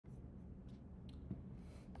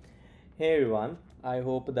Hey everyone, I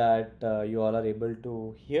hope that you all are able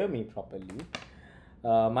to hear me properly.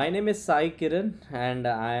 My name is Sai Kiran, and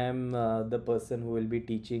I am the person who will be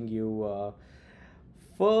teaching you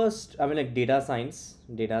like data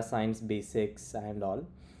science basics and all.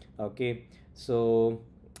 Okay, so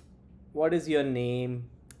what is your name?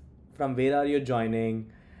 From where are you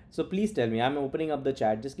joining? So please tell me. I'm opening up the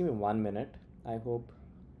chat. Just give me 1 minute. I hope.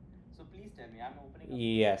 So please tell me. I'm opening up.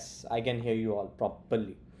 Yes, I can hear you all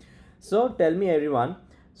properly. So tell me everyone.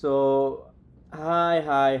 So hi.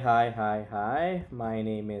 My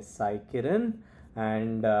name is Sai Kiran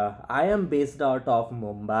and I am based out of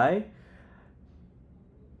Mumbai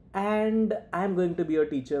and I'm going to be your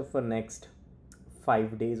teacher for next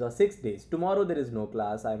 5 days or 6 days. Tomorrow there is no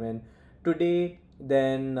class. I mean today,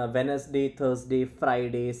 then Wednesday, Thursday,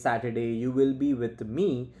 Friday, Saturday you will be with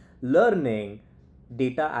me learning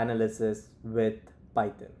data analysis with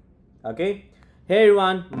Python. Okay. Hey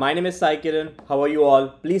everyone, my name is Sai Kiran. How are you all?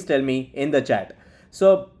 Please tell me in the chat.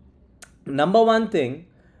 So number one thing,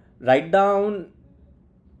 write down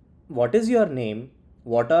what is your name,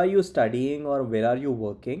 what are you studying or where are you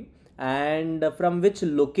working, and from which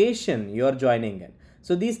location you are joining in.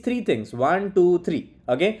 So these three things, 1 2 3.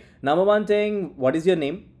 Okay, number one thing, what is your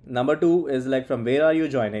name? Number two is like from where are you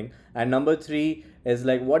joining, and number three is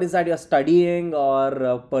like what is that you're studying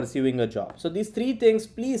or pursuing a job. So these three things,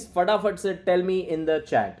 please fatafat se tell me in the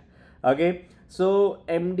chat. Okay, so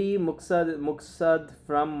MD Muksad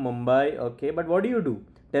from Mumbai. Okay, but what do you do?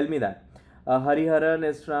 Tell me that. Hariharan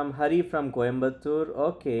is from Hari from Coimbatore.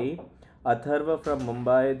 Okay. Atharva from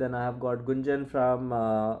Mumbai. Then I have got Gunjan from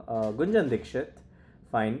Gunjan Dikshit.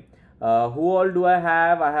 Fine. Who all do I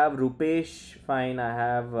have? I have Rupesh. Fine. I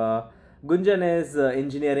have Gunjan is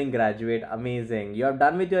engineering graduate. Amazing. You are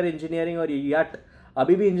done with your engineering or yet?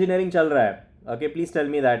 अभी भी engineering चल रहा है. Okay. Please tell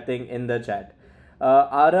me that thing in the chat.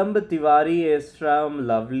 Aramb Tiwari is from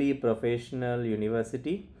lovely professional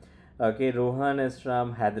university. Okay, Rohan is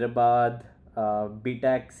from Hyderabad,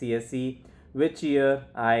 BTech CSE. Which year?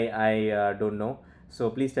 I don't know.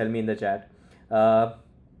 So please tell me in the chat.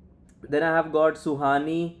 Then I have got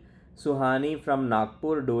Suhani from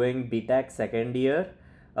Nagpur doing BTech second year.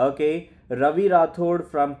 Okay, Ravi Rathod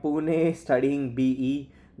from Pune studying BE.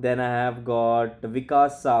 Then I have got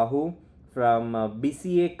Vikas Sahu from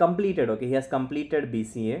BCA completed. Okay, he has completed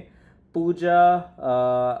BCA. Pooja,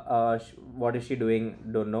 what is she doing?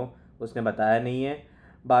 Don't know. उसने बताया नहीं है.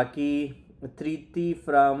 बाकी Triti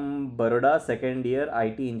from Baroda second year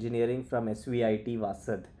IT engineering from SVIT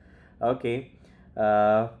Vasad. Okay.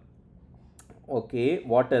 Okay,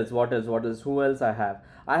 what else? Who else I have?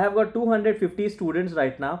 I have got 250 students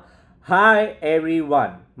right now. Hi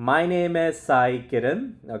everyone, my name is Sai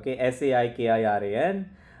Kiran. Okay, SAIKIRAN.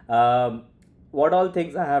 What all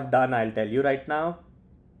things I have done, I'll tell you right now.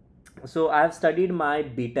 So I have studied my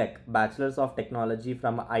BTech, Bachelor's of Technology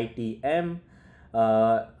from ITM.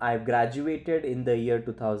 I've graduated in the year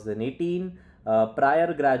 2018.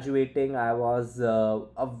 Prior graduating, I was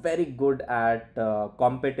a very good at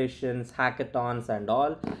competitions, hackathons and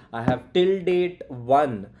all. I have till date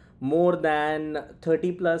won more than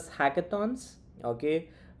 30 plus hackathons. Okay,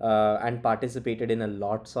 and participated in a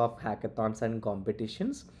lots of hackathons and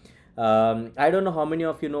competitions. I don't know how many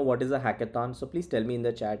of you know what is a hackathon, so please tell me in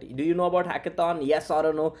the chat. Do you know about hackathon? Yes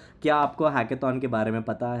or no? क्या आपको hackathon के बारे में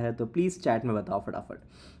पता है तो please chat में बताओ फटाफट.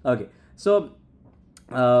 Okay, so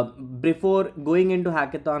before going into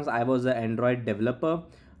hackathons, I was an Android developer.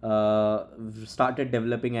 Started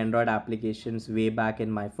developing Android applications way back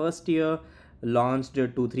in my first year. Launched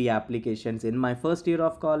 2-3 applications in my first year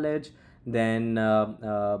of college. Then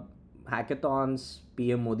hackathons,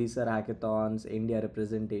 PM Modi sir hackathons, India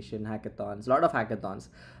representation hackathons, lot of hackathons.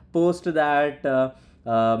 Post that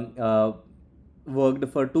worked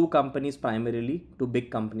for two companies primarily, two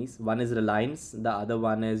big companies. One is Reliance, the other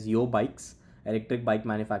one is Yo Bikes, electric bike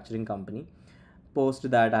manufacturing company.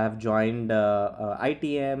 Post that I have joined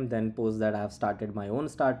ITM, then post that I have started my own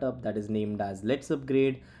startup that is named as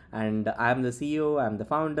LetsUpgrade, and I am the CEO, I am the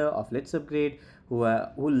founder of LetsUpgrade,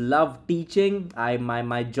 who love teaching.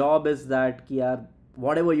 My job is that ki yaar,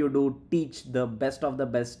 whatever you do, teach the best of the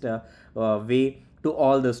best way to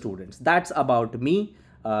all the students. That's about me.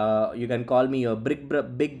 You can call me your big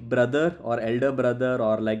brother or elder brother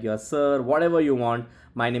or like your sir, whatever you want.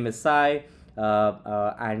 My name is Sai.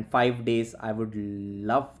 And 5 days I would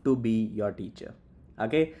love to be your teacher.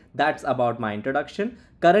 Okay, that's about my introduction.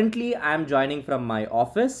 Currently I am joining from my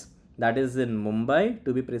office, that is in Mumbai,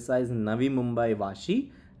 to be precise, Navi Mumbai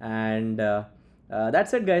Vashi. And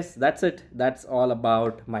that's it guys, that's all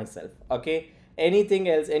about myself. Okay, anything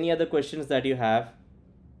else, any other questions that you have,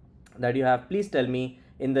 please tell me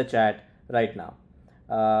in the chat. right now.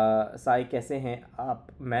 Sai कैसे हैं आप?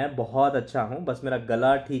 मैं बहुत अच्छा हूँ, बस मेरा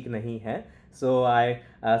गला ठीक नहीं है. So I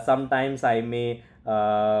sometimes I may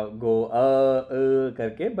go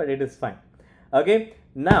करके, but it is fine. Okay,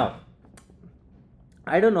 now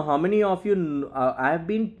I don't know how many of you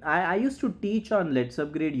I used to teach on Let's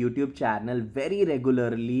Upgrade YouTube channel very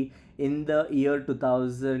regularly in the year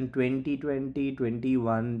 2020,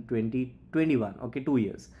 2021, 2021. Okay, 2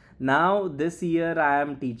 years. Now this year I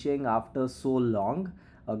am teaching after so long.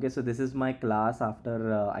 Okay, so this is my class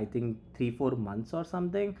after I think 3-4 months or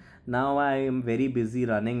something. Now I am very busy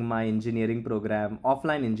running my engineering program,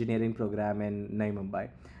 offline engineering program in Mumbai.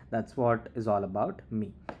 That's what is all about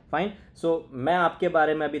me. Fine. So मैं आपके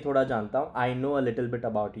बारे में अभी थोड़ा जानता हूँ. I know a little bit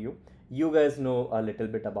about you. You guys know a little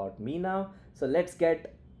bit about me now. So let's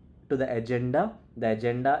get to the agenda. The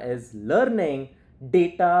agenda is learning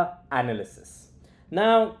data analysis.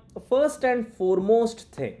 Now, first and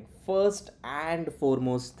foremost thing,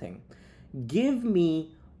 give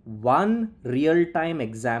me one real-time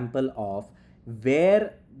example of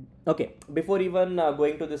where, okay, before even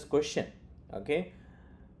going to this question, okay,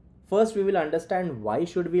 first we will understand why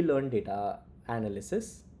should we learn data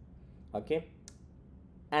analysis, okay,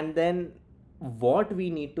 and then what we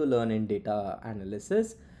need to learn in data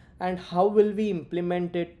analysis and how will we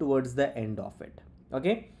implement it towards the end of it,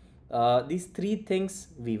 okay. These three things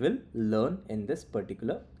we will learn in this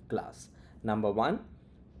particular class. Number one,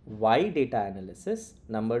 why data analysis.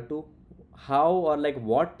 Number two, how or like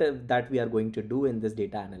what that we are going to do in this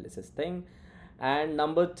data analysis thing. And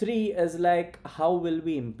number three is like how will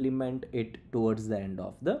we implement it towards the end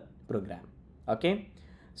of the program. Okay,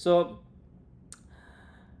 so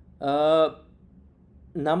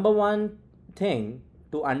number one thing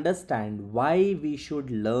to understand why we should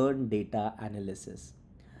learn data analysis.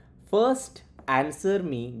 First, answer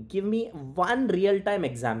me, give me one real-time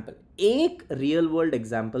example. एक real world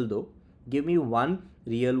example दो. Give me one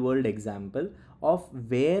real world example of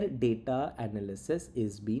where data analysis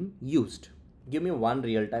is being used. Give me one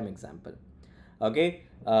real-time example. Okay.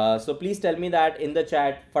 So please tell me that in the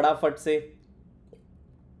chat. फटाफट से.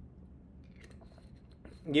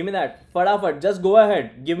 Give me that. फटाफट. Just go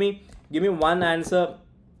ahead. Give me one answer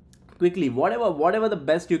quickly. Whatever the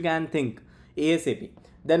best you can think. ASAP.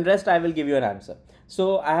 Then rest I will give you an answer.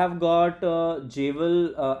 So I have got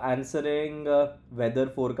Javel answering weather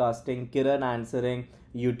forecasting, Kiran answering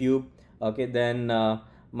YouTube, okay, then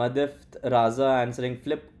Madhif Raza answering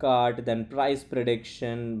Flipkart, then price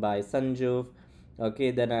prediction by Sanjuv,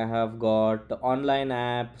 okay, then I have got online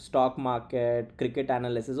app, stock market, cricket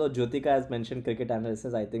analysis. Oh, Jyotika has mentioned cricket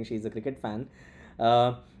analysis. I think she's a cricket fan.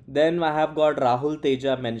 Then I have got Rahul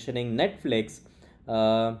Teja mentioning Netflix.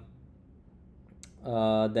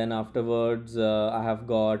 Then afterwards I have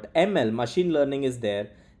got ML, machine learning is there,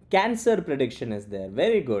 cancer prediction is there,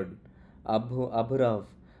 very good, Abhurav,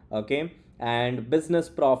 okay, and business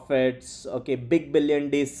profits, okay, big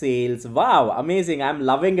billion day sales, wow, amazing, I'm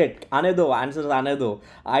loving it. Aane do, answers aane do.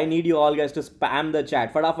 I need you all guys to spam the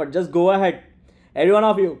chat, fatafat, just go ahead, every one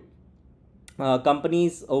of you.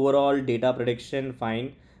 Companies overall data prediction,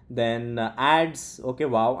 fine. Then ads, okay,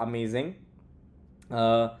 wow, amazing.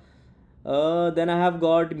 Then I have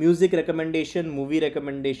got music recommendation, movie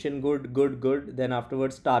recommendation, good. Then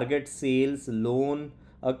afterwards target sales, loan,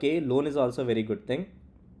 okay, loan is also a very good thing.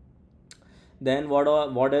 Then what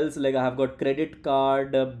else, like I have got credit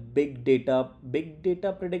card, big data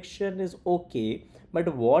prediction is okay,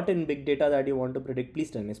 but what in big data that you want to predict,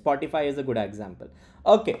 please tell me. Spotify is a good example.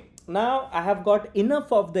 Okay, now I have got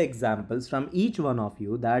enough of the examples from each one of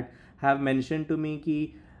you that have mentioned to me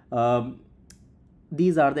ki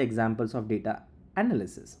these are the examples of data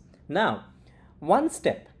analysis. Now, one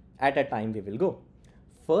step at a time we will go.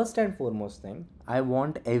 First and foremost thing, I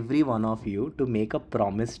want every one of you to make a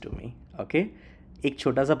promise to me. Okay? एक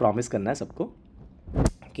छोटा सा promise करना है सबको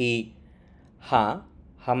कि हाँ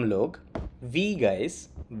हम लोग we guys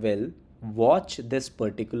will watch this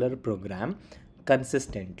particular program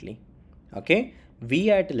consistently. Okay? We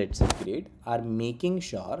at LetsUpgrade are making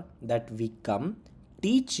sure that we come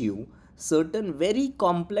teach you certain very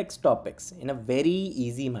complex topics in a very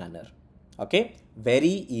easy manner. Okay,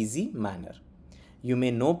 very easy manner. You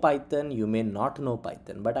may know Python, you may not know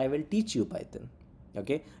Python, but I will teach you Python.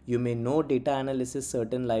 Okay, you may know data analysis,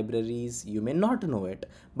 certain libraries, you may not know it,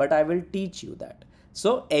 but I will teach you that.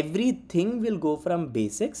 So everything will go from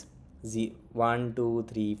basics, 1, 2,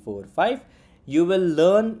 3, 4, 5. You will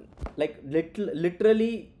learn like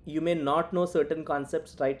literally you may not know certain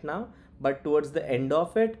concepts right now, but towards the end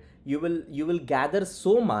of it, you will gather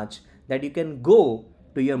so much that you can go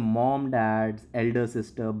to your mom, dads, elder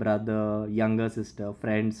sister, brother, younger sister,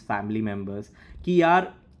 friends, family members कि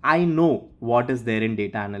यार I know what is there in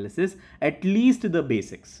data analysis, at least the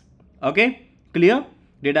basics. Okay, clear?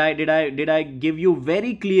 Did I give you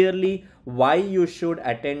very clearly why you should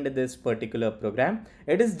attend this particular program?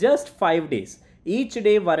 It is just 5 days, each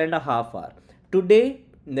day 1.5 hours. Today,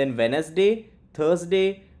 then Wednesday,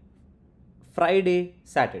 Thursday, Friday,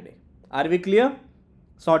 Saturday. Are we clear?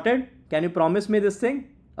 Sorted? Can you promise me this thing?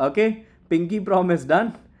 Okay, pinky promise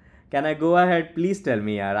done. Can I go ahead? Please tell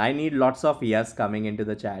me, yaar. I need lots of yes coming into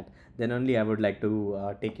the chat. Then only I would like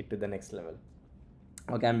to take it to the next level.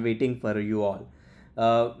 Okay, I'm waiting for you all.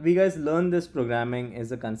 We guys learn this programming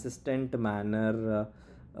is a consistent manner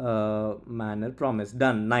promise.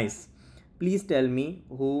 Done. Nice. Please tell me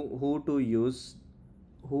who to use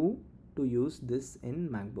this in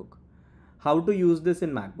MacBook. How to use this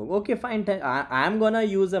in MacBook? Okay, fine. I am gonna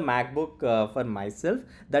use a MacBook for myself.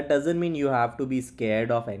 That doesn't mean you have to be scared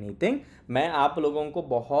of anything. मैं आप लोगों को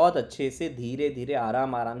बहुत अच्छे से धीरे धीरे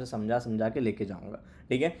आराम से समझा के लेके जाऊंगा,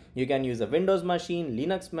 ठीक है? You can use a Windows machine,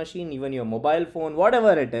 Linux machine, even your mobile phone,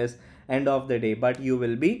 whatever it is, end of the day, but you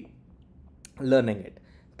will be learning it.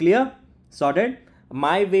 Clear? Sorted?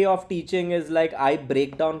 My way of teaching is like I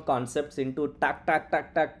break down concepts into tuck,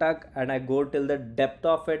 and I go till the depth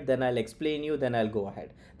of it, then I'll explain you, then I'll go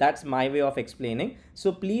ahead. That's my way of explaining.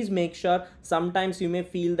 So please make sure, sometimes you may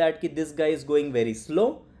feel that this guy is going very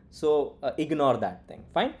slow, so ignore that thing.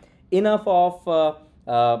 Fine. Enough of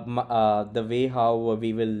the way how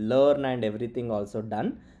we will learn and everything also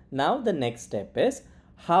done. Now the next step is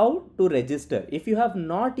how to register. If you have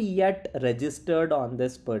not yet registered on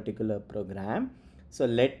this particular program, so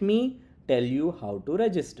let me tell you how to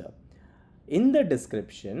register. In the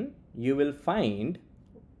description, you will find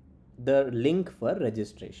the link for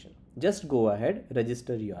registration. Just go ahead,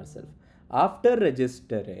 register yourself. After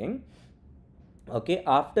registering, okay,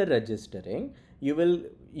 you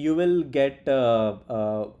will get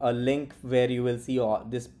a link where you will see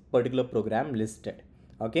this particular program listed.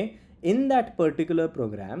 Okay, in that particular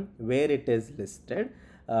program where it is listed,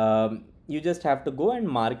 you just have to go and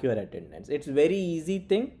mark your attendance. It's very easy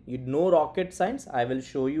thing. You know rocket science. I will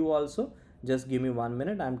show you also. Just give me 1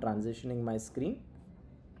 minute. I'm transitioning my screen.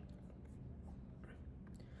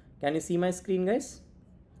 Can you see my screen, guys?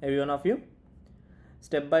 Every one of you?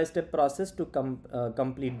 Step-by-step process to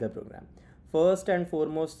complete the program. First and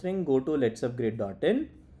foremost thing, go to LetsUpgrade.in.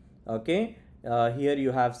 Okay. Here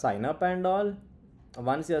you have sign up and all.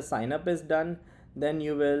 Once your sign up is done, then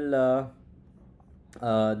you will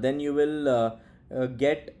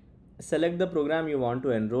select the program you want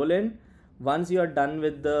to enroll in. Once you are done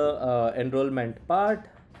with the enrollment part,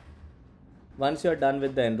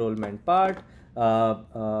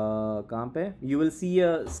 you will see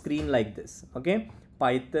a screen like this. Okay,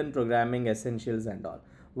 Python programming essentials and all.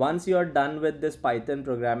 Once you are done with this Python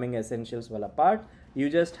programming essentials wala part, you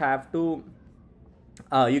just have to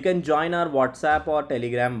you can join our WhatsApp or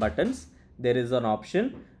Telegram buttons. There is an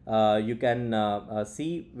option. You can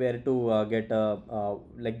see where to get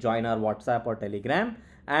like join our WhatsApp or Telegram,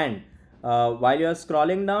 and while you are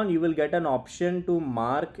scrolling down, you will get an option to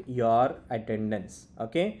mark your attendance.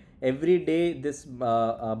 Okay, every day this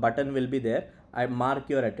button will be there. I mark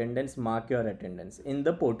your attendance in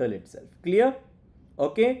the portal itself. Clear?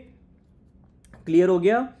 Okay, clear ho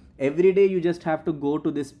gaya? Every day you just have to go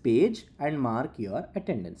to this page and mark your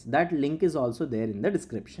attendance. That link is also there in the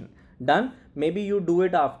description. Done. Maybe you do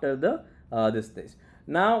it after the this.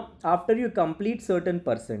 Now after you complete certain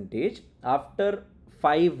percentage, after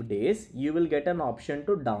 5 days you will get an option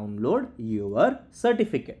to download your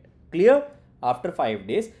certificate. Clear? After 5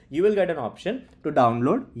 days you will get an option to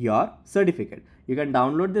download your certificate. You can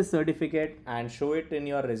download this certificate and show it in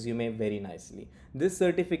your resume very nicely. This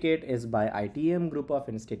certificate is by ITM group of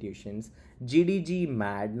institutions, GDG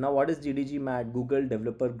MAD. Now what is GDG MAD? Google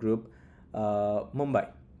Developer Group Mumbai.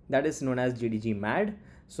 That is known as GDG MAD.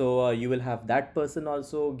 So you will have that person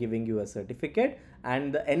also giving you a certificate,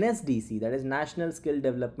 and the NSDC, that is National Skill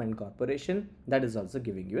Development Corporation, that is also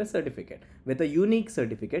giving you a certificate with a unique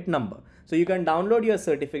certificate number. So you can download your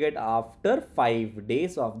certificate after 5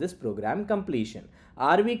 days of this program completion.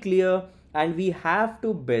 Are we clear? And we have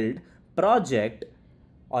to build project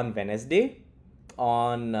on Wednesday,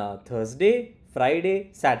 on Thursday,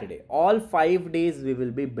 Friday, Saturday. All 5 days we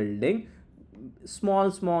will be building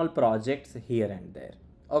small projects here and there.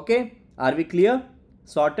 Okay, are we clear?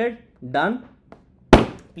 Sorted? Done?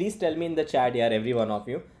 Please tell me in the chat here, every one of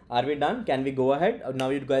you. Are we done? Can we go ahead?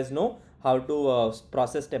 Now you guys know how to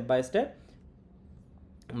process step by step.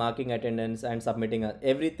 Marking attendance and submitting.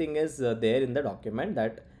 Everything is there in the document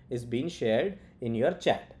that is being shared in your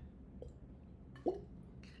chat.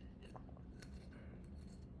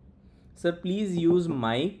 Sir, please use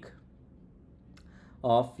mic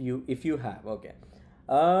of you if you have. Okay.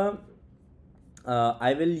 I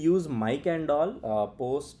will use mic and all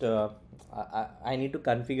post. I need to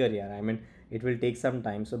configure here. I mean, it will take some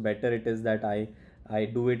time, so better it is that I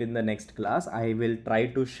do it in the next class. I will try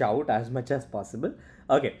to shout as much as possible.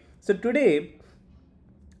 Okay, so today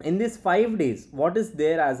in these 5 days, what is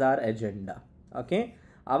there as our agenda? Okay,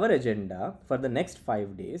 our agenda for the next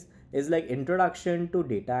 5 days is like introduction to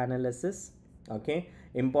data analysis. Okay,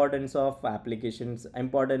 importance and applications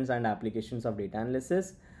of data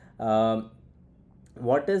analysis.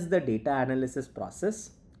 What is the data analysis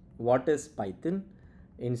process? What is Python?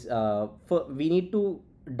 We need to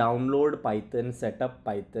download Python, set up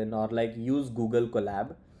Python, or like use Google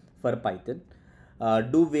Colab for Python.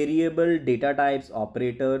 Do variable data types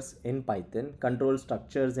operators in Python, control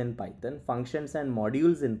structures in Python, functions and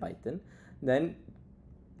modules in Python. Then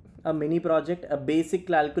a mini project, a basic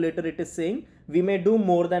calculator. It is saying we may do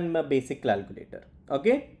more than a basic calculator.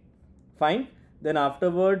 Okay, fine. Then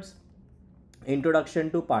afterwards,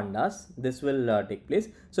 introduction to pandas. This will take place.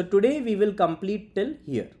 So today we will complete till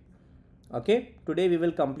here. Okay, today we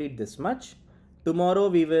will complete this much. Tomorrow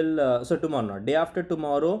we will tomorrow, not day after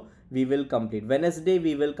tomorrow, we will complete. Wednesday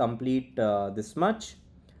we will complete this much.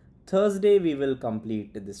 Thursday we will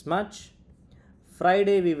complete this much.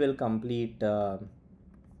 Friday we will complete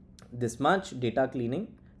this much data cleaning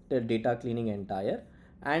entire,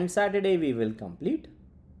 and Saturday we will complete.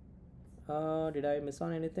 Did I miss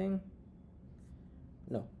on anything?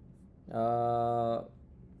 No.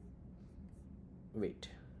 Wait.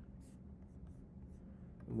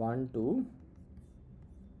 1, 2,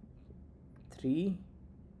 3,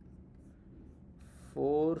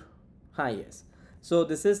 4. Yes. So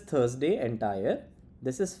this is Thursday entire,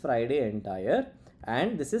 this is Friday entire,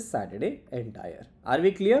 and this is Saturday entire. Are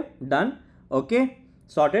we clear? Done? Okay,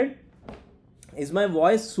 sorted. Is my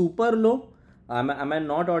voice super low? Am I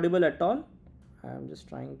not audible at all? I'm just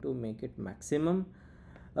trying to make it maximum.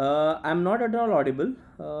 I'm not at all audible.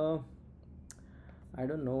 I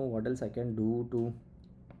don't know what else I can do to.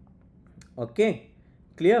 Okay,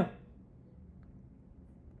 clear?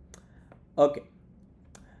 Okay,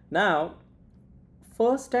 now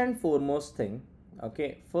first and foremost thing,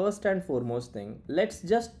 let's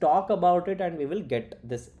just talk about it and we will get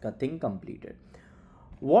this thing completed.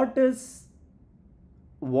 What is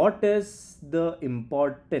the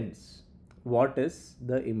importance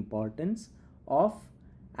of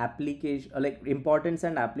application, like importance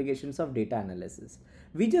and applications of data analysis?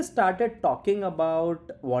 We just started talking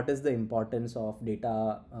about what is the importance of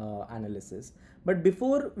data analysis, but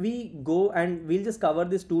before we go, and we'll just cover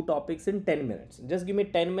these two topics in 10 minutes. Just give me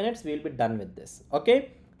 10 minutes, we'll be done with this.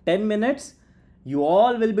 Okay, 10 minutes, you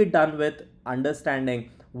all will be done with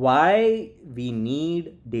understanding why we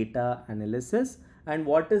need data analysis and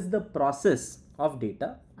what is the process of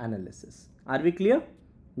data analysis. Are we clear?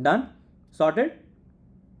 Done? Sorted?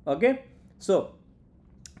 Okay, so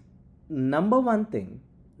the number one thing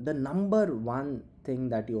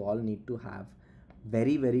that you all need to have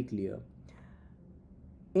very, very clear: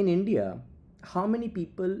 in India, how many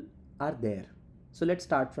people are there? So let's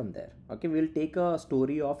start from there. Okay, we'll take a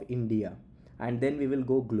story of India and then we will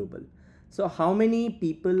go global. So how many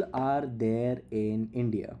people are there in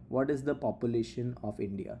India? What is the population of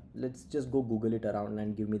India? Let's just go Google it around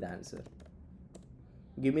and give me the answer.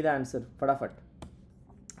 Give me the answer, fatafat.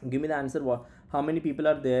 Give me the answer. How many people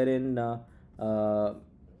are there in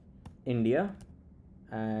India?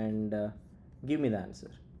 And give me the answer.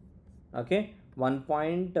 Okay,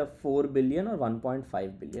 1.4 billion or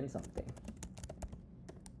 1.5 billion something.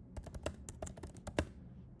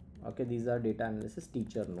 Okay, these are data analysis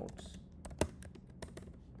teacher notes.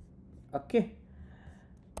 Okay,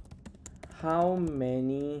 how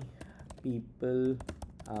many people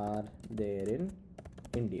are there in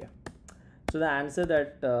India? So the answer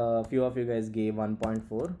that few of you guys gave,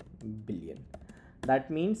 1.4 billion.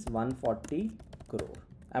 That means 140 crore.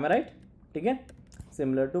 Am I right? Okay,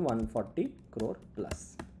 similar to 140 crore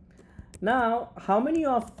plus. Now, how many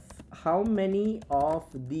of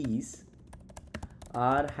these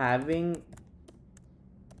are having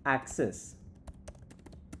access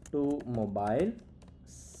to mobile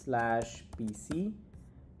 / PC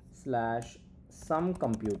 / some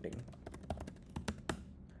computing?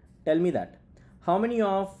 Tell me that. How many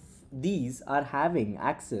of these are having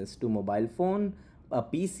access to mobile phone, a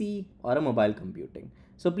PC, or a mobile computing?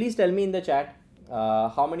 So please tell me in the chat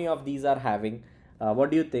how many of these are having. What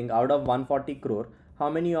do you think? Out of 140 crore, how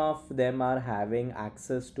many of them are having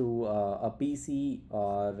access to a PC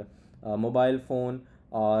or mobile phone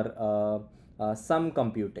or some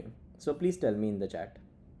computing? So please tell me in the chat.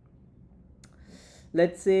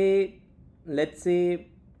 Let's say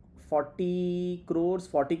 40 crores.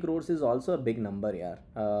 40 crores is also a big number, yeah.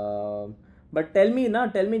 But tell me now,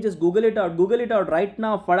 tell me, just google it out right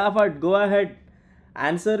now, fadafat, go ahead,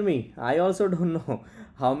 answer me. I also don't know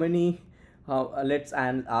how many. How let's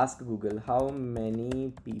and ask Google, how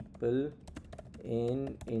many people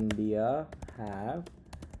in India have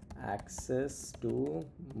access to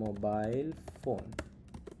mobile phone?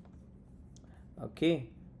 Okay.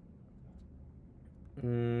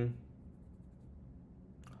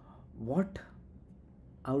 What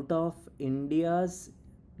out of India's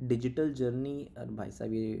digital journey? भाई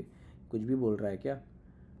साहब ये कुछ भी बोल रहा है क्या?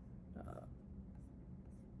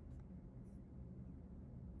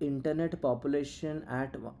 Internet population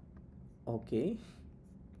at okay.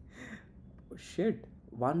 Shit,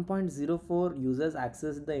 1.04 users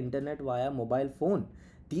access the internet via mobile phone.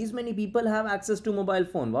 These many people have access to mobile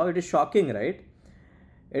phone. Wow, it is shocking, right?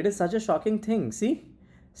 It is such a shocking thing. See,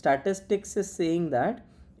 statistics is saying that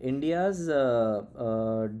India's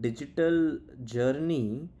digital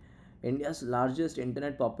journey, India's largest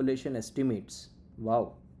internet population estimates.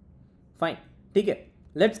 Wow. Fine. Okay.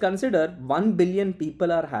 Let's consider 1 billion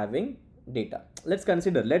people are having data. Let's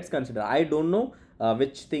consider. I don't know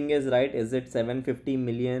which thing is right. Is it 750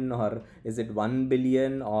 million or is it 1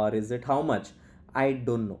 billion or is it how much? I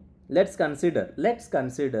don't know. Let's consider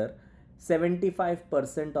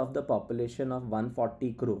 75% of the population of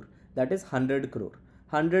 140 crore. That is 100 crore.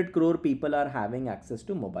 100 crore people are having access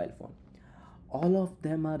to mobile phone. All of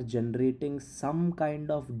them are generating some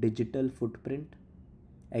kind of digital footprint.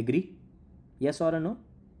 Agree? Yes or no?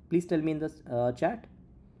 Please tell me in the chat.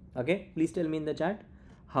 Okay, please tell me in the chat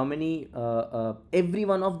how many every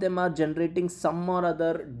one of them are generating some or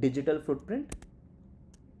other digital footprint.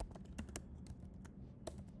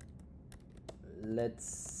 Let's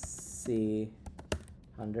say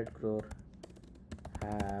 100 crore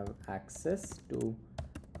have access to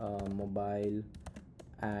mobile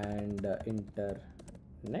and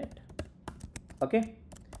internet. Okay,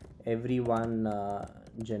 everyone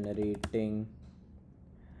generating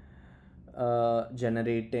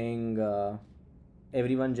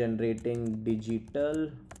everyone generating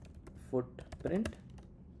digital footprint.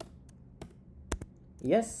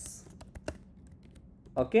 Yes.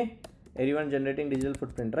 Okay, everyone generating digital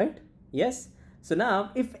footprint, right? Yes. So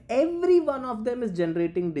now if every one of them is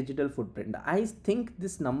generating digital footprint, I think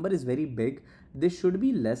this number is very big. This should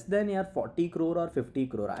be less than 40 crore or 50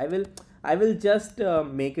 crore. I will just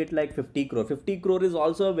make it like 50 crore. 50 crore is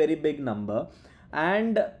also a very big number.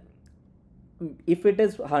 And if it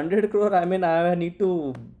is 100 crore, I mean, I need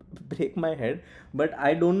to break my head, but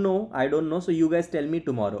I don't know. So you guys tell me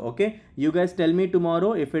tomorrow. Okay, you guys tell me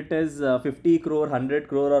tomorrow if it is 50 crore, 100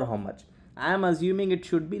 crore or how much. I am assuming it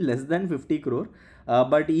should be less than 50 crore,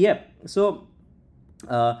 but yeah. So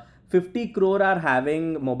 50 crore are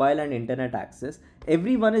having mobile and internet access.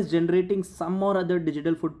 Everyone is generating some or other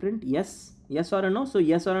digital footprint. Yes or no? So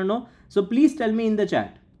yes or no? So please tell me in the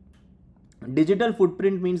chat. Digital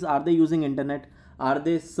footprint means, are they using internet? Are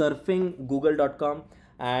they surfing google.com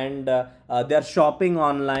and they are shopping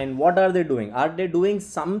online? What are they doing? Are they doing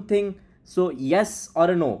something? So yes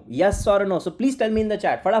or no? Yes or no? So please tell me in the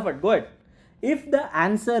chat. Fadafat, go ahead. If the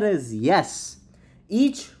answer is yes,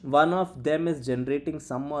 each one of them is generating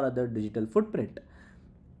some or other digital footprint,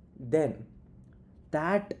 then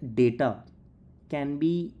that data can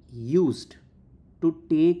be used to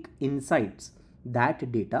take insights.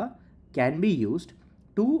 That data can be used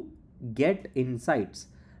to get insights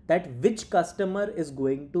that which customer is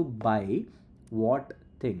going to buy what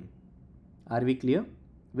thing. Are we clear?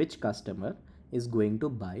 Which customer is going to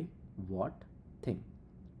buy what thing?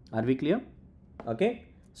 Are we clear? Okay,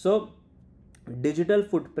 so digital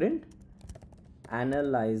footprint,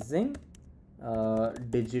 analyzing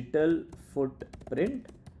digital footprint,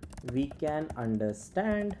 we can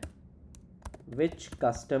understand which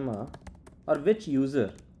customer or which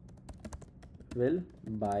user will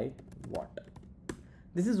buy what.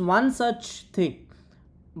 This is one such thing,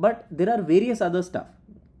 but there are various other stuff.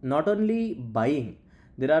 Not only buying,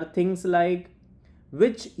 there are things like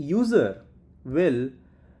which user will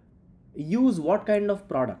use what kind of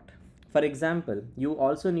product. For example, you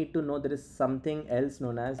also need to know there is something else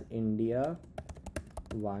known as India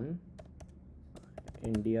 1,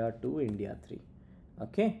 India 2, India 3.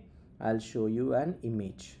 Okay, I'll show you an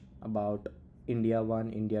image about India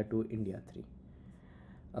 1, India 2, India 3.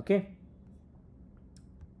 Okay,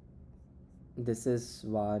 this is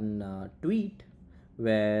one tweet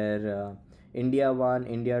where India 1,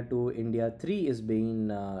 India 2, India 3 is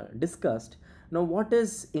being discussed. Now what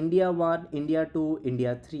is India 1, India 2,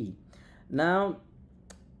 India 3? Now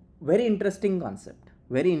very interesting concept,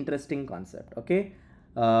 okay.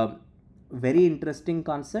 Very interesting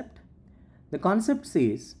concept. The concept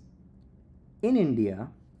says in India,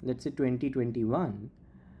 let's say 2021,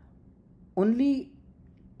 only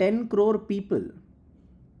 10 crore people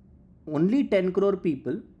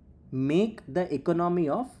make the economy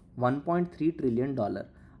of $1.3 trillion.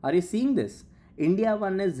 Are you seeing this? India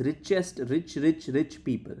 1 is rich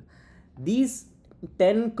people. These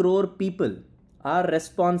 10 crore people are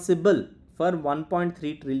responsible for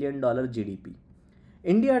 $1.3 trillion GDP.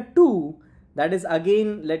 India 2, that is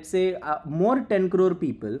again, let's say more 10 crore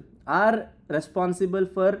people are responsible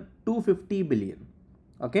for 250 billion.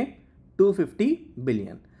 Okay, 250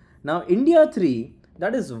 billion. Now India 3,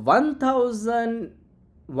 that is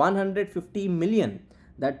 1150 million.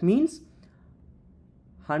 That means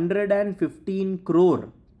 115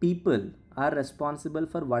 crore people are responsible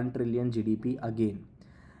for 1 trillion GDP again.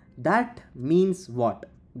 That means what?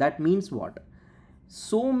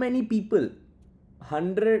 So many people,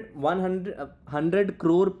 100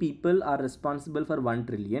 crore people are responsible for 1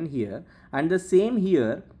 trillion here, and the same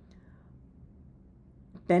here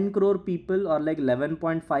 10 crore people or like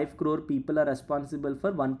 11.5 crore people are responsible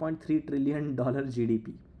for 1.3 trillion dollar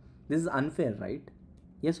GDP. This is unfair, right?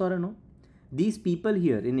 Yes or no? These people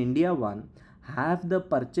here in India 1 have the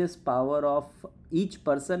purchase power of, each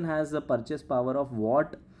person has the purchase power of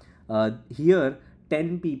what here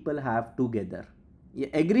 10 people have together. You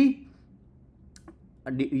agree?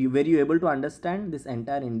 Were you able to understand this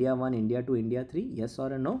entire India 1, India 2, India 3? Yes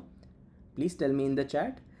or no? Please tell me in the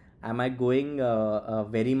chat. Am I going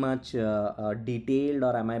very much detailed,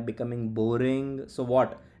 or am I becoming boring? So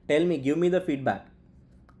what? Tell me, give me the feedback.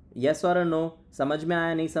 Yes or no? समझ में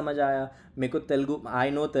आया, नहीं समझ आया? मेरे को Telugu, I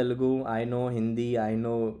know Telugu, I know Hindi, I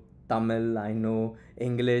know Tamil, I know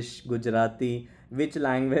English, Gujarati. Which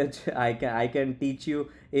language I can teach you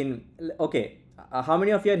in? Okay, how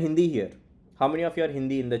many of you are Hindi here? How many of you are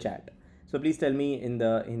Hindi in the chat? So please tell me in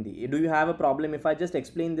the Hindi. Do you have a problem if I just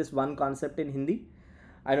explain this one concept in Hindi?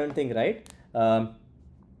 I don't think, right?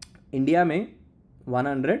 India में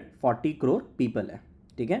 140 crore people है,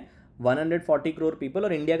 ठीक है, 140 crore people,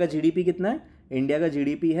 और India का GDP कितना है? India का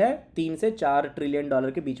GDP है 3 से 4 ट्रिलियन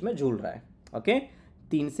डॉलर के बीच में झूल रहा है. ओके,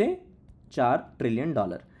 3 से 4 trillion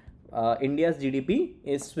dollar. India's GDP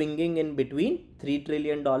is swinging in between $3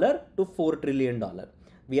 trillion to $4 trillion.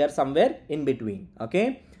 We are somewhere in between.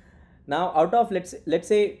 Okay, now out of let's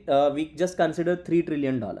say we just consider $3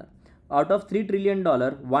 trillion. Out of $3 trillion,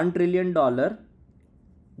 $1 trillion,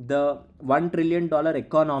 the $1 trillion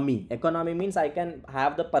economy means I can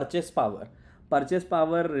have the purchase power. Purchase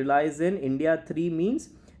power relies in India 3 means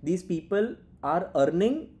these people are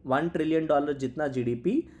earning $1 trillion jitna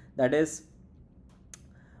GDP, that is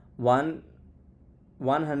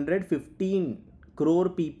 115 crore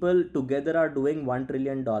people together are doing $1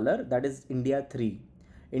 trillion. That is India 3.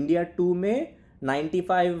 India 2 में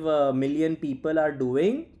 95 million people are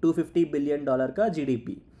doing $250 billion का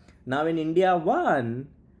GDP. Now in India 1,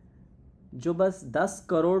 जो बस 10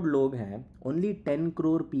 करोड़ लोग हैं, only 10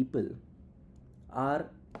 crore people are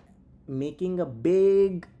making a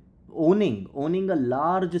big owning a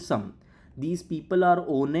large sum. These people are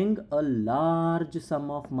owning a large sum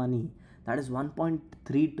of money, that is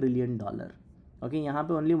 1.3 trillion dollar. Okay, यहाँ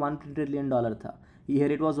पे only 1 trillion dollar था. Here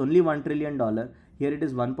it was only 1 trillion dollar. Here it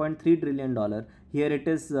is 1.3 trillion dollar. Here it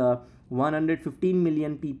is 115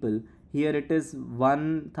 million people. Here it is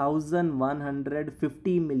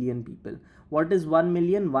 1,150 million people. What is 1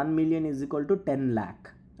 million? 1 million is equal to 10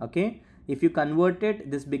 lakh. Okay, if you convert it,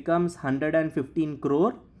 this becomes 115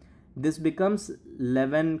 crore. This becomes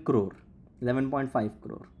 11 crore. 11.5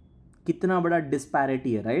 crore. कितना बड़ा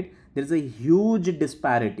disparity है, right? There is a huge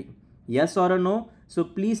disparity. Yes or no? So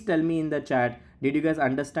please tell me in the chat. Did you guys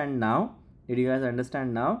understand now?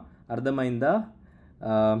 Ardhamainda?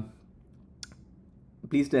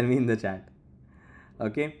 Please tell me in the chat.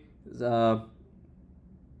 Okay.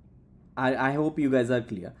 I hope you guys are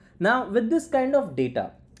clear. Now with this kind of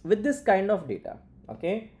data,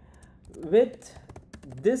 okay, with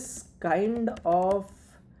this kind of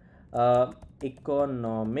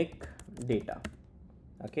economic data,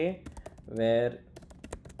 okay, where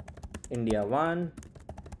India 1,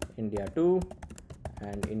 India 2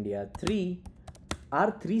 and India 3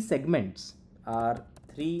 are three segments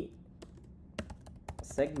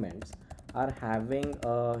are having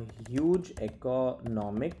a huge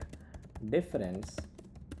economic difference,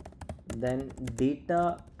 then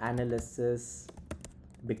data analysis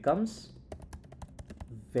becomes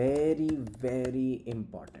very, very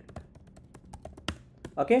important.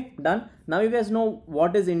 Okay, done. Now you guys know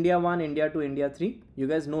what is India 1, India 2, India 3. You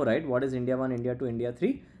guys know, right? What is India 1, India 2, India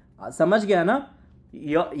 3? Samajh gaya na?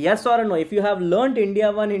 Yes or no? If you have learned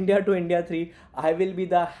India 1, India 2, India 3, I will be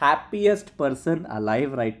the happiest person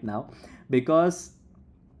alive right now, because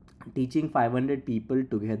teaching 500 people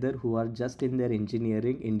together who are just in their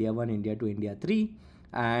engineering, India 1, India 2, India 3,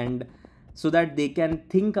 and so that they can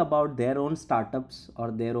think about their own startups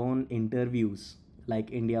or their own interviews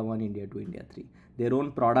like India 1, India 2, India 3, their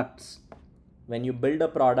own products. When you build a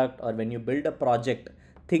product or when you build a project,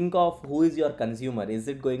 think of who is your consumer. Is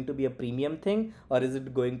it going to be a premium thing or is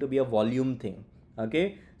it going to be a volume thing?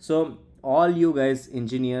 Okay, so all you guys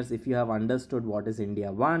engineers, if you have understood what is India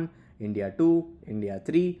 1, India 2, India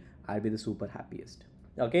 3, I'll be the super happiest.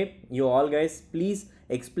 Okay, you all guys, please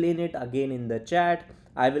explain it again in the chat.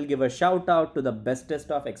 I will give a shout out to the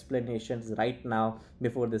bestest of explanations right now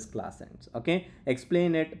before this class ends. Okay,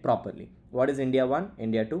 explain it properly. What is India 1,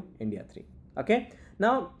 India 2, India 3? Okay,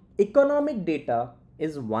 now economic data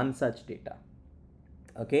is one such data.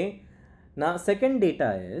 Okay, now second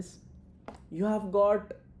data is, you have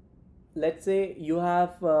got, let's say you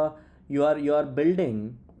have you are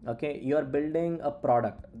building, okay, you are building a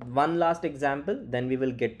product. One last example, then we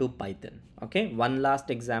will get to Python. Okay, one last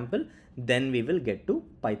example, then we will get to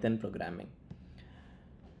Python programming.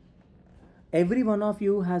 Every one of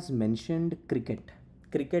you has mentioned cricket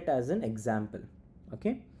as an example.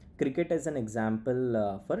 Okay, cricket as an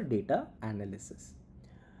example for data analysis.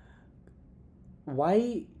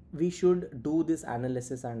 Why we should do this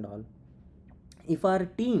analysis and all? If our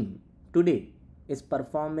team today is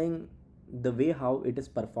performing the way how it is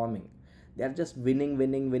performing, they are just winning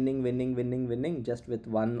just with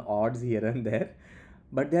one odds here and there,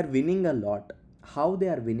 but they are winning a lot. How they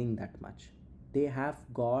are winning that much? They have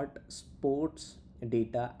got sports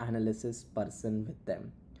data analysis person with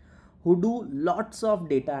them who do lots of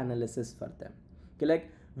data analysis for them. Okay,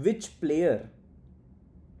 like which player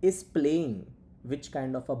is playing which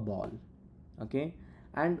kind of a ball, okay,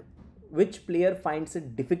 and which player finds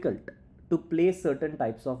it difficult to play certain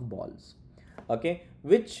types of balls, okay,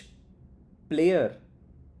 which player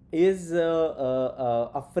is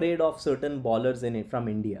afraid of certain bowlers from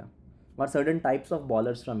India, or certain types of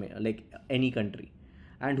bowlers from like any country,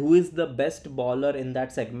 and who is the best bowler in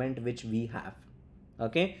that segment which we have.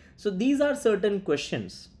 Okay, so these are certain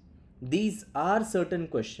questions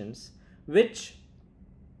which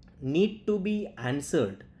need to be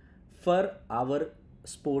answered for our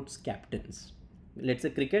sports captains. Let's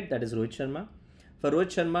say cricket, that is Rohit Sharma. For Rohit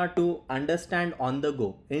Sharma to understand on the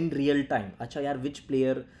go in real time, acha yaar, which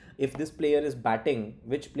player, if this player is batting,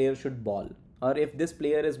 which player should bowl, or if this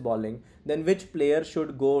player is bowling, then which player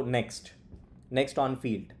should go next on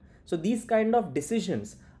field. So these kind of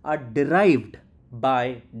decisions are derived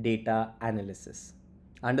by data analysis.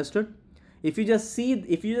 Understood? If you just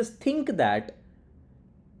think that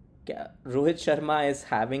Rohit Sharma is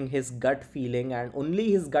having his gut feeling and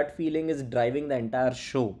only his gut feeling is driving the entire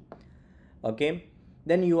show, okay,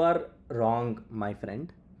 then you are wrong, my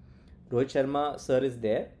friend. Rohit Sharma sir is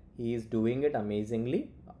there, he is doing it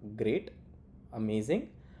amazingly, great, amazing,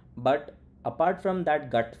 but apart from that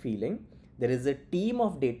gut feeling, there is a team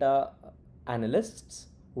of data analysts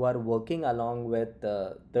who are working along with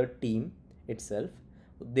the team itself.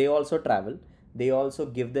 They also travel, they also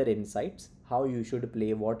give their insights, how you should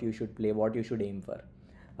play, what you should aim for.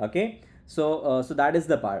 Okay, so that is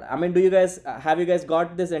the part. I mean, have you guys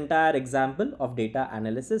got this entire example of data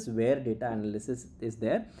analysis, where data analysis is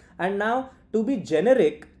there? And now to be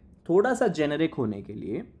generic, थोड़ा सा generic होने के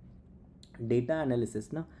लिए, data analysis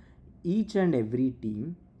ना, each and every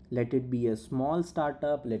team, let it be a small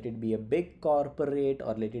startup, let it be a big corporate,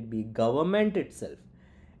 or let it be government itself,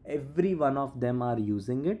 every one of them are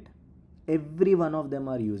using it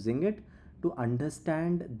to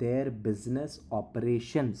understand their business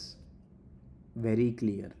operations very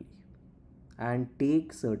clearly and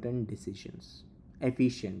take certain decisions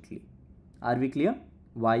efficiently. Are we clear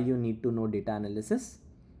why you need to know data analysis?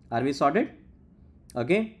 Are we sorted?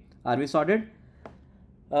 Okay, are we sorted?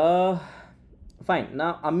 Fine.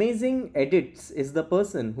 Now Amazing Edits is the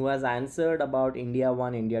person who has answered about India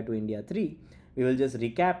 1, India 2, India 3. We will just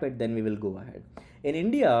recap it, then we will go ahead. In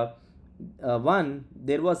India 1,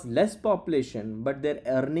 there was less population, but their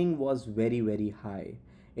earning was very, very high.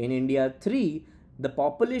 In India 3, the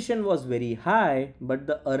population was very high, but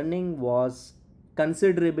the earning was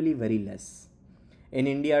considerably very less. In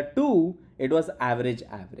India 2, it was average.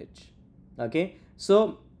 Okay,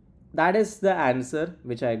 so that is the answer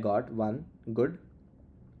which I got. One, good.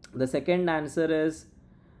 The second answer is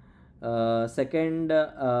Second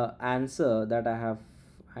answer that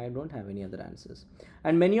I don't have any other answers.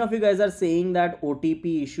 And many of you guys are saying that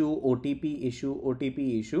OTP issue, OTP issue,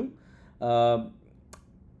 OTP issue.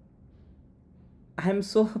 I'm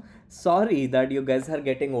so sorry that you guys are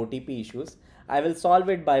getting OTP issues. I will solve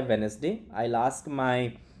it by Wednesday. I'll ask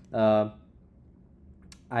my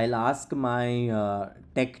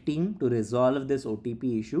tech team to resolve this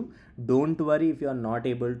OTP issue. Don't worry if you are not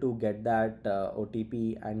able to get that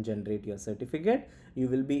OTP and generate your certificate. You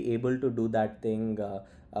will be able to do that thing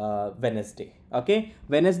Wednesday. Okay,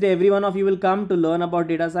 Wednesday every one of you will come to learn about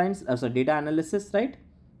data science, data analysis, right?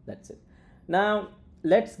 That's it. Now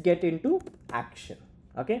let's get into action.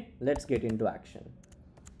 Okay, let's get into action.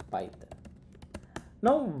 Python.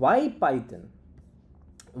 Now, why Python?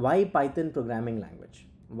 Why Python programming language?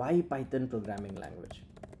 Why Python programming language?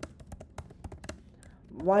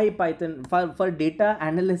 Why Python for data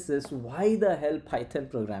analysis? Why the hell Python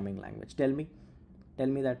programming language? Tell me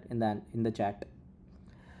that in the chat.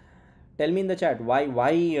 Tell me in the chat why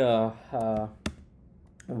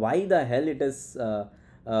the hell it is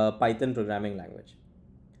Python programming language.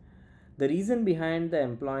 The reason behind the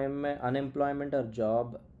unemployment or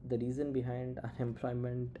job, the reason behind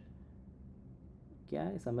unemployment, क्या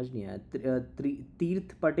है समझ नहीं आया.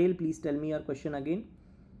 Tirth Patel, please tell me your question again.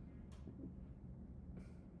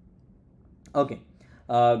 Okay,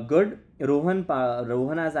 good.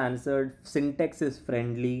 Rohan has answered. Syntax is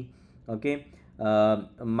friendly. Okay,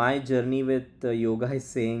 my journey with yoga is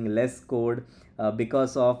saying less code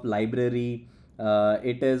because of library.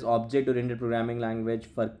 It is object-oriented programming language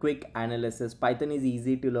for quick analysis. Python is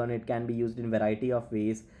easy to learn. It can be used in variety of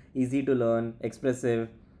ways. Easy to learn, expressive,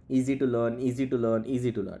 easy to learn, easy to learn,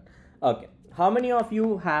 easy to learn. Okay, how many of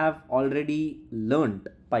you have already learned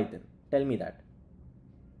Python? Tell me that.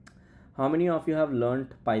 How many of you have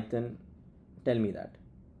learned Python? Tell me that.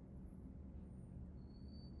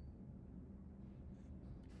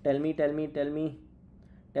 Tell me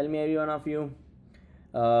every one of you.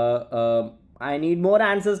 I need more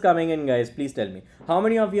answers coming in, guys. Please tell me. How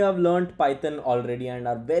many of you have learned Python already and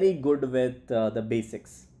are very good with the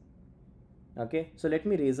basics? Okay, so let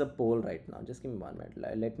me raise a poll right now. Just give me 1 minute.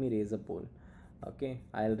 Let me raise a poll. Okay,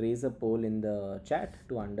 I'll raise a poll in the chat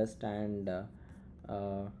to understand.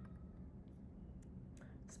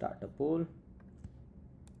 Start a poll.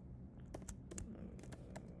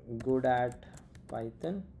 Good at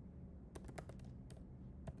Python.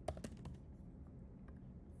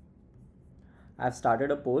 I've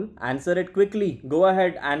started a poll. Answer it quickly. Go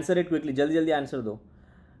ahead, answer it quickly. Jaldi answer do.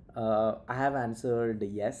 I have answered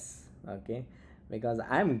yes. Okay, because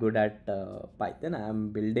I'm good at Python. I'm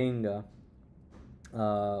building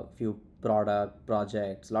few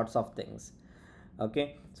projects, lots of things.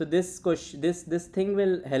 Okay, so this thing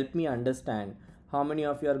will help me understand how many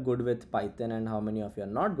of you are good with Python and how many of you are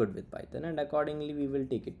not good with Python, and accordingly we will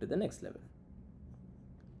take it to the next level.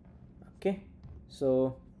 Okay,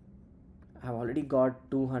 so I've already got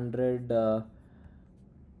 200.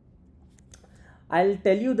 I'll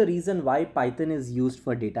tell you the reason why Python is used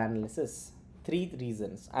for data analysis. 3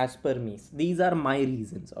 reasons as per me. These are my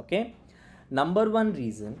reasons. Okay, number 1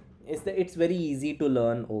 reason is that it's very easy to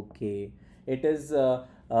learn. Okay, it is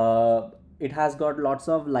it has got lots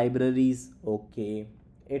of libraries. Okay,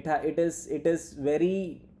 it is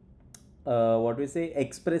very what we say,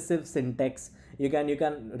 expressive syntax. You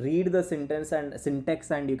can read the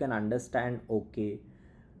syntax and you can understand. Okay,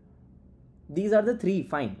 these are the 3.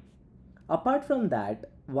 Fine. Apart from that,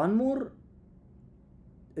 one more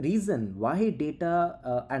reason why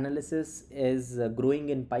data analysis is growing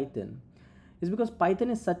in Python is because Python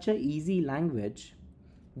is such an easy language.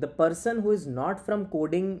 The person who is not from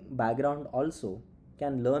coding background also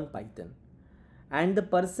can learn Python, and the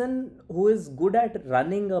person who is good at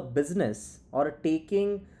running a business or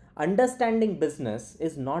understanding business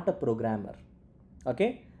is not a programmer.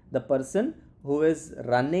 Okay, the person who is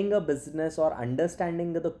running a business or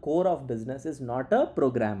understanding the core of business is not a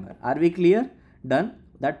programmer. Are we clear? Done.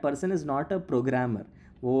 That person is not a programmer.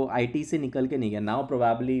 वो IT से निकल के नहीं गया. Now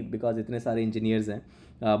probably because इतने सारे engineers हैं,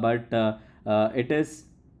 but it is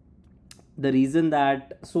the reason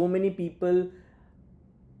that so many people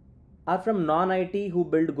are from non-IT who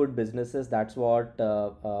build good businesses. That's what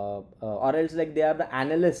or else like they are the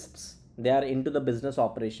analysts. They are into the business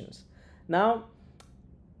operations. Now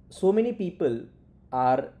so many people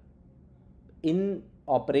are in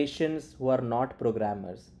operations who are not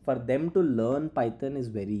programmers. For them to learn Python is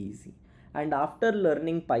very easy, and after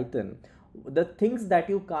learning Python, the things that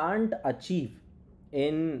you can't achieve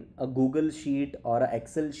in a Google sheet or an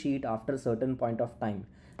Excel sheet after a certain point of time,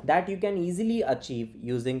 that you can easily achieve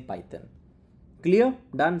using Python. Clear?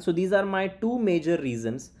 Done. So these are my two major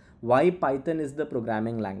reasons why Python is the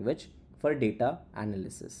programming language for data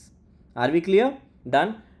analysis. Are we clear?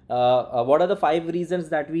 Done. What are the 5 reasons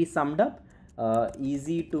that we summed up?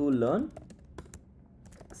 Easy to learn,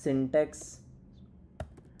 syntax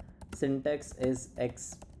is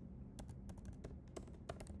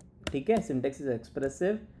syntax is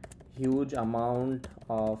expressive, huge amount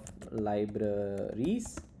of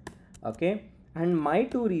libraries. Okay, and my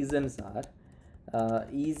 2 reasons are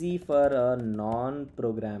easy for a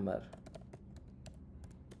non-programmer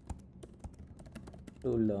to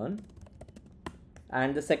learn,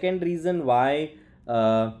 and the second reason why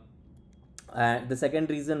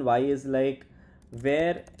is like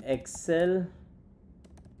where Excel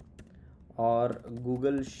or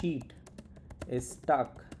Google Sheet is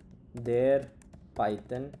stuck, there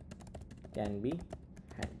Python can be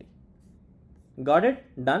handy. Got it?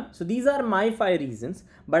 Done. So these are my 5 reasons,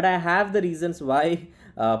 but I have the reasons why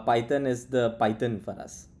Python is the Python for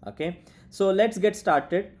us. Okay, so let's get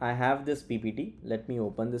started. I have this PPT. Let me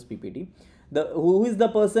open this PPT. Who is the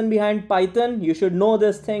person behind Python? You should know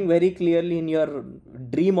this thing very clearly in your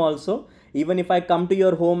dream also. Even if I come to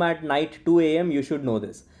your home at night 2 a.m., you should know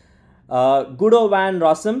this. Guido van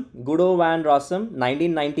Rossum,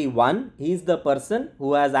 1991. He's the person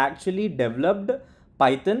who has actually developed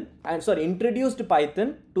Python and introduced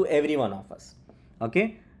Python to every one of us.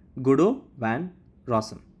 Okay, Guido van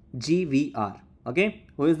Rossum, GVR. Okay,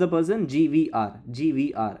 who is the person? GVR.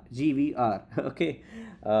 Okay,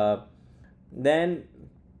 then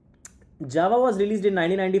Java was released in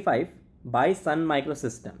 1995 by Sun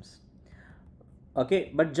Microsystems.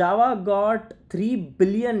 Okay, but Java got 3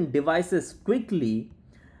 billion devices quickly,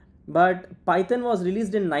 but Python was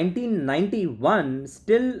released in 1991.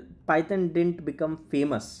 Still, Python didn't become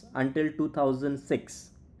famous until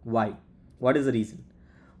 2006. Why? What is the reason?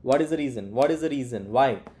 Why?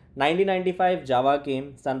 1995 Java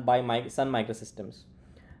came Sun Microsystems,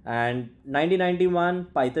 and 1991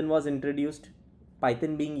 Python was introduced.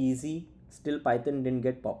 Python being easy, still Python didn't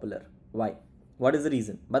get popular. Why? What is the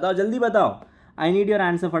reason? Batao, jaldi batao. I need your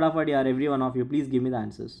answer fatafat yaar, every one of you. Please give me the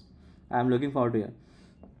answers. I am looking forward to it.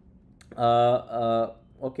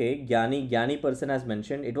 Okay, Gyani person has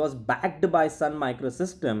mentioned it was backed by Sun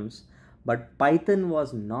Microsystems, but Python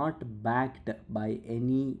was not backed by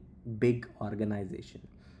any big organization.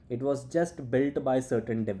 It was just built by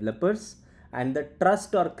certain developers, and the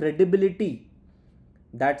trust or credibility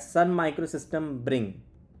that Sun Microsystem bring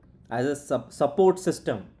as a support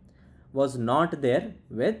system was not there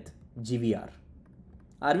with GVR.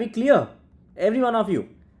 Are we clear? Every one of you,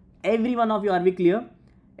 are we clear?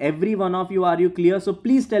 Every one of you, are you clear? So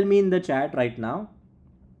please tell me in the chat right now.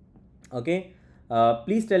 Okay,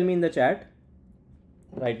 please tell me in the chat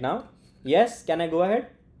right now. Yes, can I go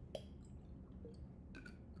ahead?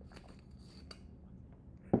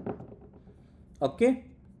 Okay.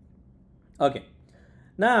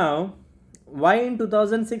 Now, why in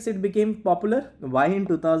 2006 it became popular? Why in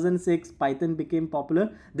 2006 Python became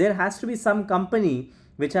popular? There has to be some company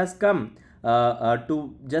which has come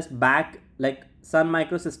to just back, like Sun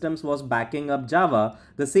Microsystems was backing up Java.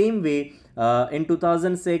 The same way in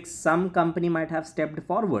 2006 some company might have stepped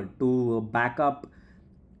forward to back up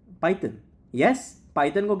Python. Yes,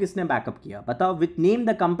 Python को किसने backup किया? बताओ, with name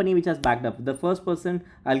the company which has backed up. The first person,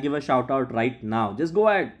 I'll give a shout out right now. Just go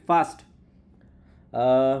ahead, fast.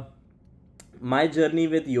 My journey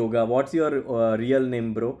with yoga. What's your real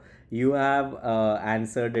name, bro? You have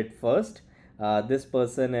answered it first. This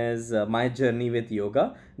person is my journey with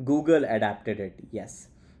yoga. Google adapted it. Yes.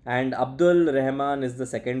 And Abdul Rahman is the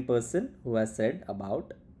second person who has said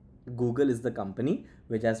about Google is the company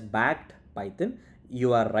which has backed Python.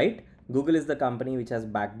 You are right. Google is the company which has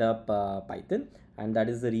backed up Python, and that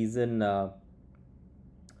is the reason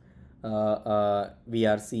we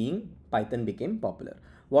are seeing Python became popular.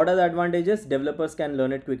 What are the advantages? Developers can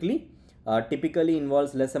learn it quickly. Typically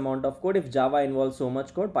involves less amount of code. If Java involves so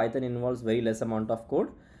much code, Python involves very less amount of code,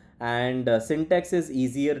 and syntax is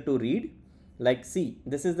easier to read. Like, see,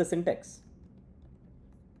 this is the syntax.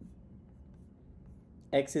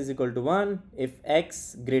 X is equal to 1. If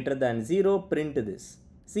X greater than 0, print this.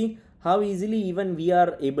 See how easily even we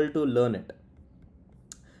are able to learn it.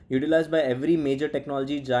 Utilized by every major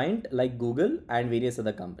technology giant like Google and various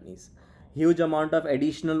other companies. Huge amount of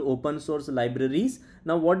additional open source libraries.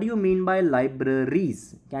 Now, what do you mean by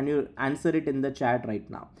libraries? Can you answer it in the chat right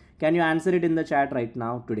now? Can you answer it in the chat right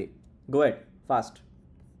now today? Go ahead, fast.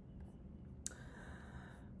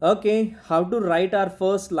 Okay, how to write our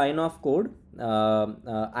first line of code?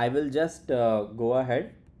 I will just go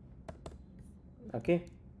ahead. Okay,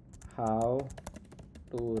 how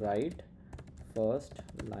to write first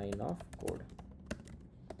line of code.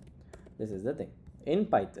 This is the thing in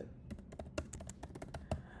Python.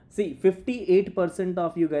 See, 58%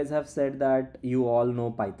 of you guys have said that you all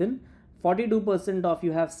know Python. 42% of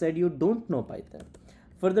you have said you don't know Python.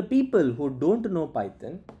 For the people who don't know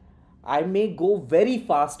Python, I may go very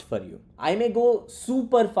fast for you. I may go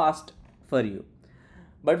super fast for you.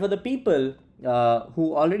 But for the people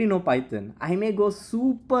who already know Python, I may go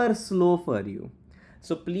super slow for you.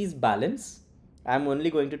 So please balance. I'm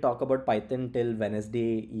only going to talk about Python till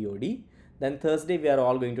Wednesday EOD. Then Thursday we are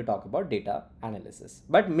all going to talk about data analysis.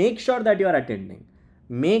 But make sure that you are attending.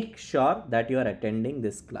 Make sure that you are attending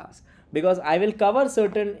this class, because I will cover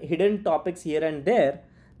certain hidden topics here and there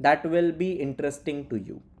that will be interesting to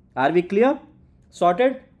you. Are we clear?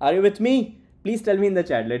 Sorted? Are you with me? Please tell me in the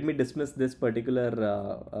chat. Let me dismiss this particular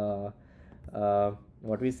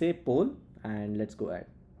poll, and let's go ahead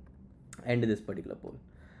end this particular poll.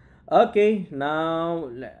 Okay, now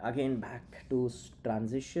again back to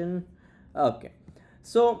transition. Okay,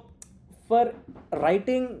 so for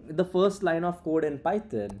writing the first line of code in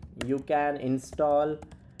Python, you can install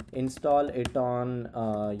it on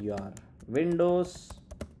your Windows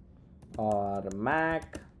or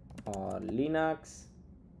Mac or Linux.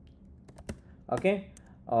 Okay,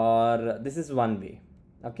 or this is one way.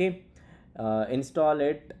 Okay, install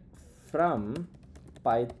it from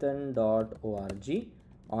python.org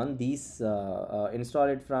on these. Install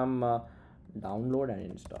it from download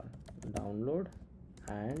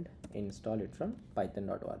and install it from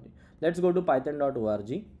python.org. Let's go to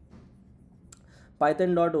python.org.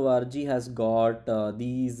 Python.org has got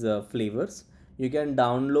these flavors. You can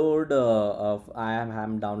download. I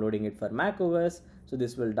am downloading it for Mac OS, so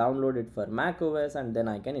this will download it for Mac OS, and then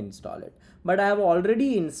I can install it. But I have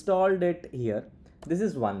already installed it here. This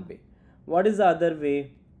is one way. What is the other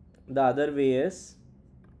way? The other way is,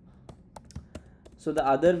 so the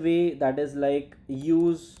other way, that is like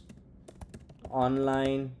use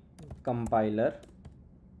online compiler.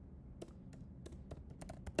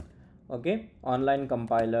 Okay, online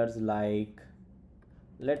compilers like,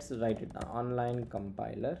 let's write it down, online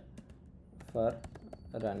compiler for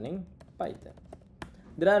running Python.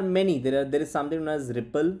 There are many. There is something known as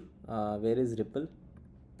Ripple. Where is Ripple?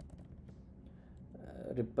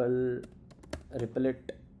 Ripple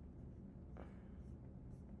it.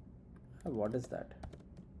 What is that?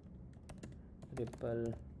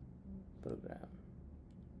 Ripple program.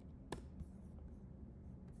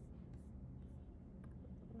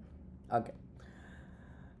 Okay.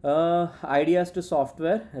 Ideas to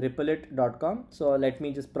software, rippleit.com. So let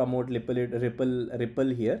me just promote Ripple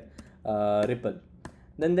here. Ripple.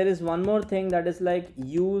 Then there is one more thing, that is like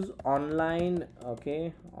use online.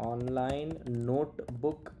 Okay, online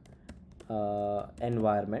notebook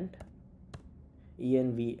environment,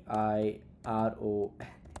 ENVIRO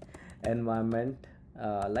environment,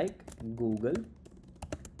 like Google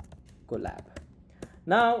Colab.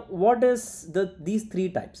 Now, what is these three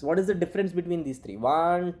types? What is the difference between these three?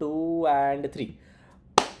 1, 2, and 3.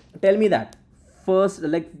 Tell me that first,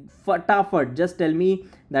 like fatafat. Just tell me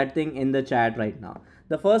that thing in the chat right now.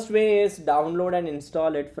 The first way is download and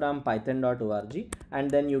install it from python.org, and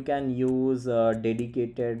then you can use a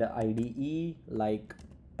dedicated IDE like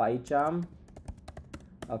PyCharm.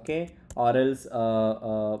 Okay, or else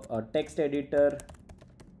a text editor.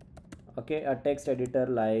 Okay, a text editor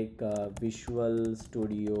like Visual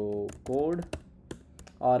Studio Code,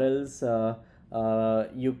 or else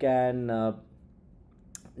you can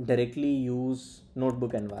directly use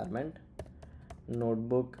notebook environment,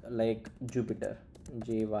 notebook like Jupyter,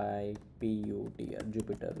 JYPUTR,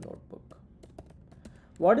 Jupyter Notebook.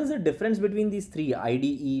 What is the difference between these three,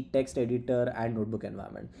 IDE, text editor, and notebook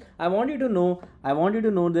environment? I want you to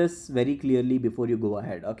know this very clearly before you go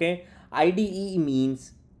ahead. Okay, IDE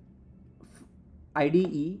means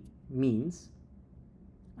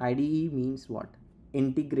what?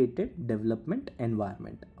 Integrated development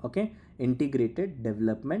environment. Okay, integrated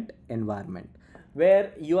development environment,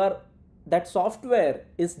 where that software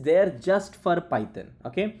is there just for Python.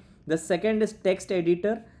 Okay, the second is text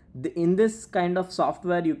editor. In this kind of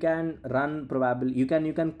software, you can run you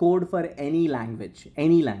can code for any language,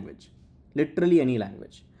 literally any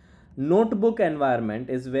language. Notebook environment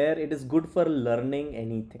is where it is good for learning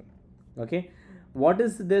anything. Okay, what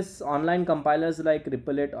is this online compilers like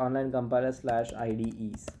Rippleit online compiler /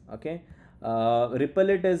 IDEs? Okay,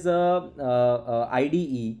 Rippleit is a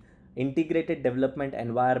IDE, integrated development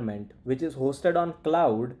environment, which is hosted on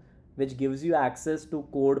cloud, which gives you access to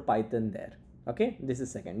code Python there. Okay, this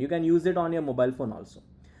is second. You can use it on your mobile phone also.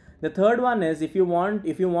 The third one is if you want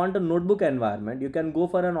a notebook environment, you can go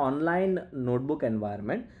for an online notebook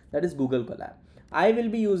environment, that is Google Colab. I will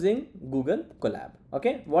be using Google Colab.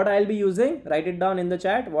 Okay, what I'll be using, write it down in the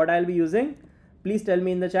chat. What I'll be using, please tell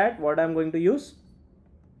me in the chat what I'm going to use.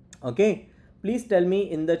 Okay, please tell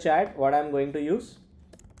me in the chat what I'm going to use.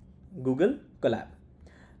 Google Colab.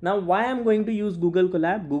 Now, why I'm going to use Google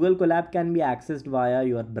Colab? Google Colab can be accessed via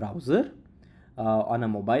your browser, on a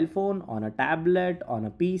mobile phone, on a tablet, on a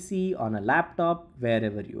PC, on a laptop,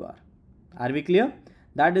 wherever you are. Are we clear?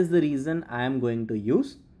 That is the reason I am going to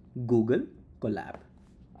use Google Colab.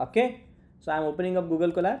 Okay, so I'm opening up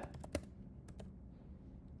Google Colab.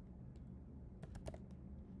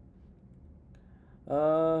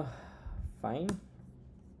 Fine.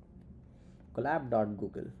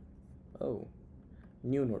 Colab.google. Oh,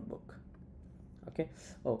 new notebook. Okay.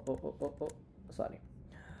 Sorry.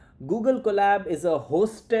 Google Colab is a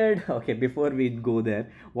hosted, okay, before we go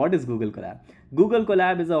there, what is Google Colab? Google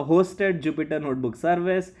Colab is a hosted Jupyter Notebook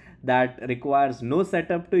service that requires no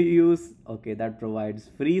setup to use, okay, that provides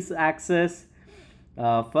free access.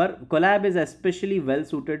 For Colab is especially well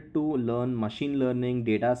suited to learn machine learning,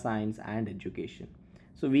 data science, and education.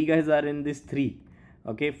 So we guys are in these three.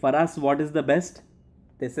 Okay, for us, what is the best?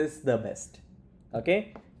 This is the best.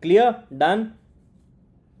 Okay, clear? Done?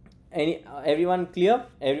 Everyone clear?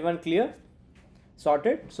 Everyone clear?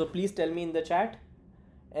 Sorted? So please tell me in the chat.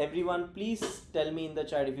 Everyone, please tell me in the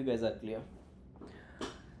chat if you guys are clear.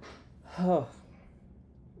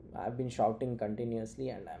 I've been shouting continuously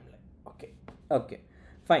and I'm like, okay,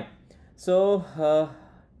 fine. So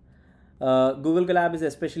Google Colab is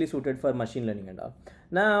especially suited for machine learning and all.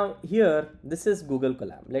 Now here, this is Google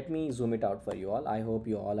Colab. Let me zoom it out for you all. I hope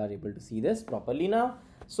you all are able to see this properly now.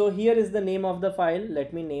 So here is the name of the file.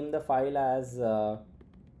 Let me name the file as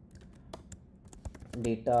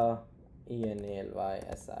data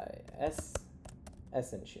ENALYSIS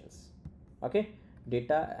essentials. Okay,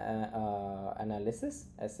 data analysis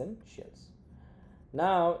essentials.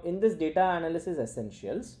 Now in this data analysis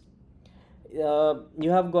essentials,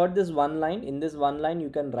 you have got this one line. In this one line you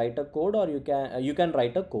can write a code, or you can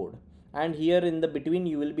write a code, and here in the between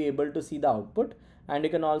you will be able to see the output, and you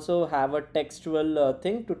can also have a textual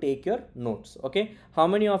thing to take your notes. Okay, how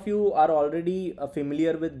many of you are already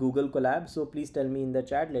familiar with Google Colab? So please tell me in the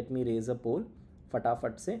chat. Let me raise a poll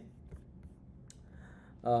fatafat se.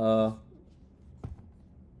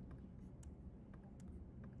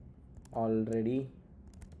 Already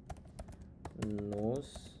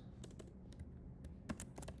knows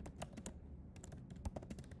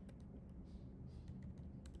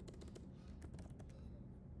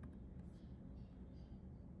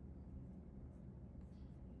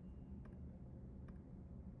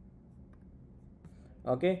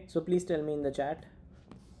okay, so please tell me in the chat,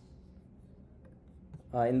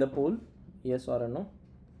 in the poll, yes or a no.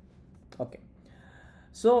 Okay,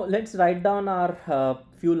 so let's write down our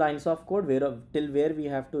few lines of code till where we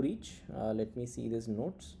have to reach. Let me see these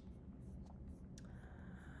notes.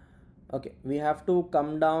 Okay, we have to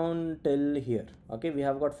come down till here. Okay, we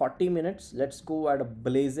have got 40 minutes. Let's go at a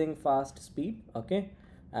blazing fast speed. Okay,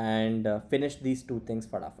 and finish these two things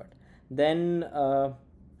fatafat. Then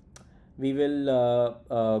we will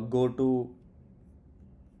go to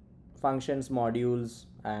functions, modules,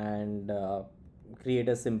 and create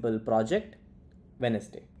a simple project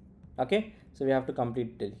Wednesday. Okay, so we have to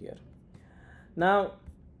complete till here. Now,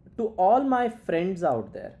 to all my friends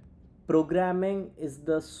out there, programming is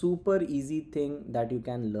the super easy thing that you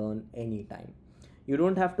can learn anytime. You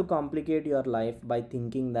don't have to complicate your life by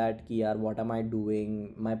thinking that ki yaar, what am I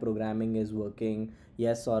doing, my programming is working,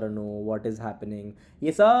 yes or no, what is happening.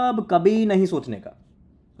 Ye sab kabhi nahi sochne ka.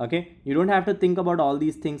 Okay, you don't have to think about all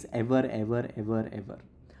these things ever.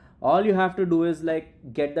 All you have to do is like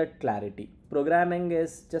get that clarity. Programming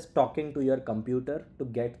is just talking to your computer to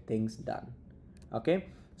get things done. Okay,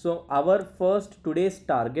 so our today's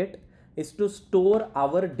target is to store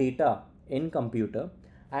our data in computer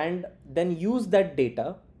and then use that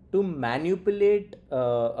data to manipulate,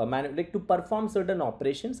 to perform certain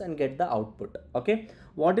operations and get the output. Okay,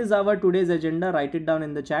 what is our today's agenda? Write it down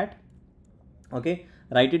in the chat. Okay,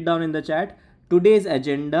 write it down in the chat. Today's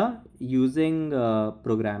agenda using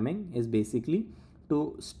programming is basically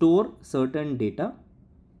to store certain data,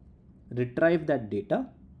 retrieve that data,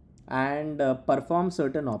 and perform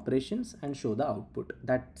certain operations and show the output.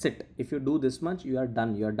 That's it. If you do this much, you are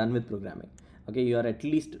done. You are done with programming. Okay, you are at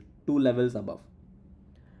least 2 levels above.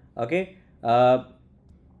 Okay,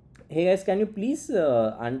 Hey guys, can you please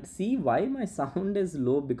and see why my sound is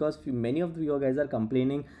low? Because many of you guys are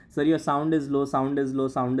complaining, sir, your sound is low, sound is low,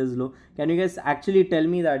 sound is low. Can you guys actually tell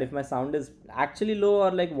me that if my sound is actually low,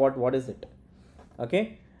 or like what is it?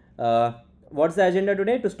 Okay. What's the agenda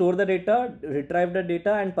today? To store the data, retrieve the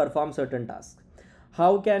data, and perform certain tasks.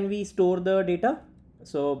 How can we store the data?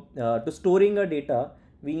 So to storing a data,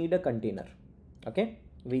 we need a container. Okay,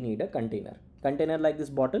 we need a container like this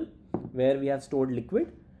bottle where we have stored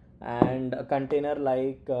liquid, and a container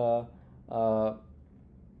like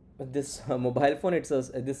this mobile phone. It's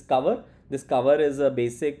this cover is a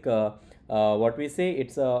basic what we say,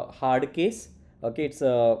 it's a hard case. Okay, it's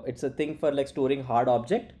a thing for like storing hard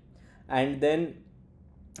object. And then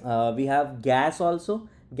we have gas also.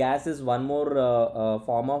 Gas is one more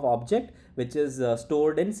form of object which is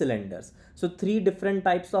stored in cylinders. So three different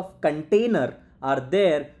types of container are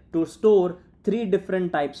there to store three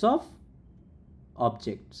different types of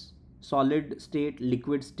objects: solid state,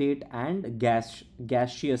 liquid state, and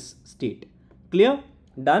gaseous state. Clear?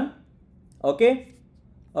 Done? Okay,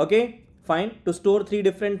 okay, fine. To store three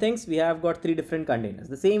different things, we have got three different containers.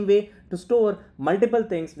 The same way, to store multiple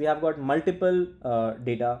things, we have got multiple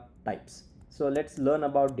data types. So let's learn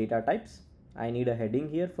about data types. I need a heading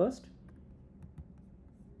here first.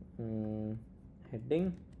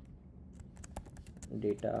 Heading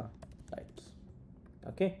data types.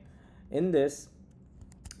 Okay, in this,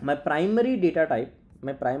 my primary data type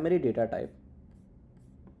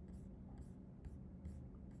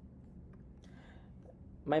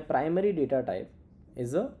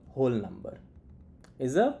is a whole number.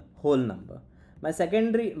 My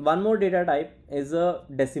secondary, one more data type is a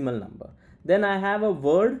decimal number. Then I have a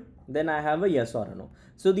word, then I have a yes or a no.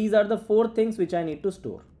 So these are the four things which I need to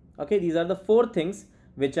store. Okay, these are the four things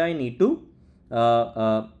which I need to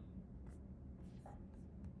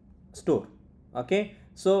store. Okay,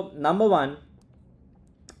 so number one,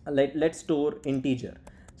 let's store integer.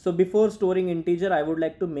 So before storing integer, I would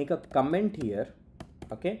like to make a comment here.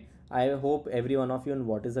 Okay, I hope every one of you know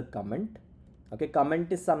what is a comment. Okay,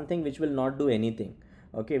 comment is something which will not do anything.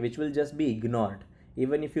 Okay, which will just be ignored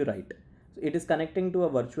even if you write. So it is connecting to a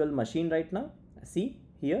virtual machine right now. See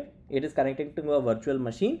here, it is connecting to a virtual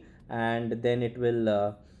machine, and then it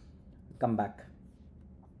will come back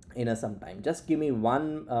in some time. Just give me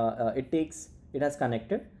one. It has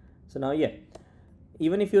connected. So now, yeah,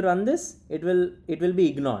 even if you run this, it will be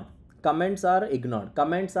ignored. Comments are ignored.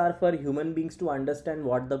 Comments are for human beings to understand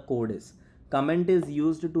what the code is. Comment is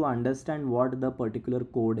used to understand what the particular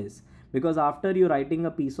code is, because after you writing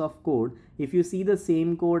a piece of code, if you see the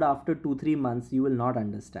same code after 2-3 months, you will not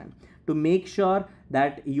understand. To make sure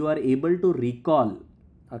that you are able to recall,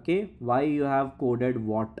 okay, why you have coded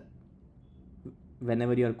what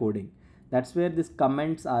whenever you are coding, that's where these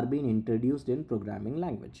comments are being introduced in programming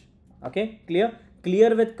language. Okay,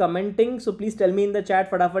 clear with commenting? So please tell me in the chat,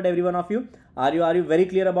 fatafat, every one of you, are you very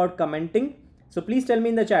clear about commenting? So please tell me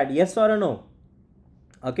in the chat, yes or a no.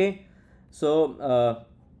 Okay, so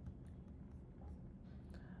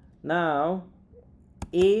now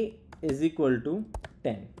a is equal to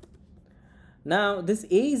 10. Now this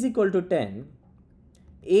a is equal to 10,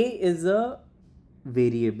 a is a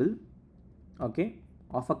variable, okay,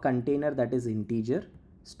 of a container that is integer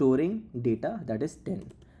storing data that is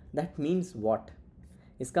 10. That means what?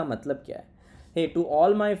 इसका मतलब क्या है? Hey, to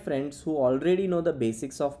all my friends who already know the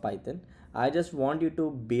basics of Python, I just want you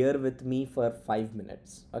to bear with me for 5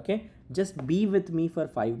 minutes. Okay, just be with me for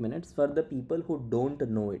 5 minutes. For the people who don't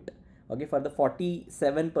know it, okay, for the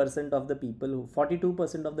 47% of the people,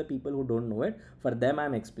 42% of the people who don't know it, for them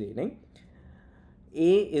I'm explaining.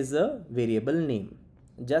 A is a variable name.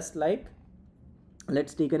 Just like,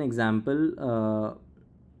 let's take an example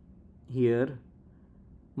here.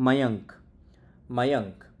 Mayank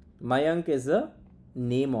is a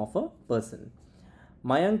name of a person.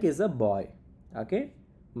 Mayank is a boy. Okay,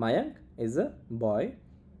 Mayank is a boy.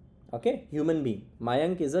 Okay, human being.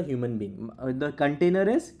 Mayank is a human being. The container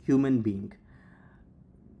is human being.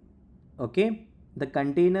 Okay, the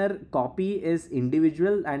container copy is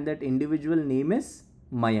individual, and that individual name is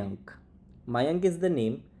Mayank. Mayank is the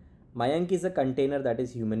name. Mayank is a container that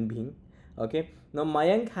is human being. Okay, now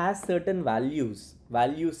Mayank has certain value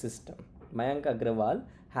system. Mayank Agrawal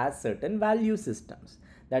has certain value systems.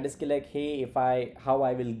 That is like, hey, how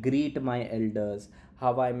I will greet my elders,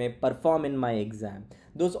 how I may perform in my exam.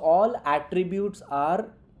 Those all attributes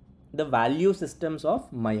are the value systems of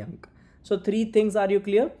Mayank. So three things, are you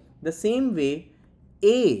clear? The same way,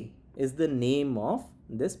 A is the name of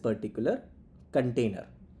this particular container.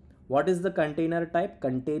 What is the container type?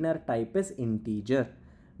 Container type is integer,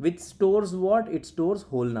 which stores what? It stores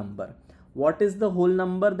whole number. what is the whole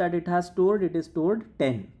number that it has stored? It is stored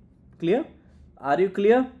 10. Clear? Are you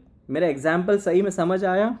clear? मेरा example सही में समझ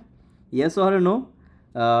आया? Yes or no?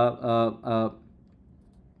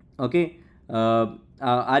 Okay.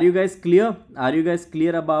 Are you guys clear? Are you guys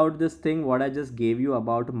clear about this thing what I just gave you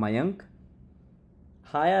about Mayank?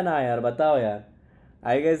 हाँ या ना यार बताओ यार.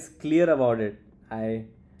 Are you guys clear about it?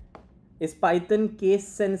 Is Python case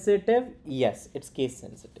sensitive? Yes, it's case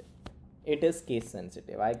sensitive. It is case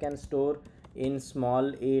sensitive. I can store in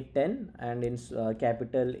small a 10 and in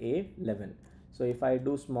capital A 11. So if I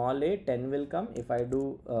do small a, 10 will come. If I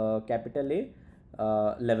do capital A,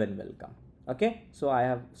 11 will come. Okay, so I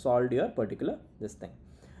have solved your particular this thing.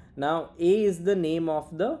 Now a is the name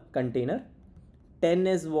of the container, 10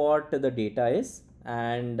 is what the data is,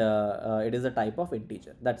 and it is a type of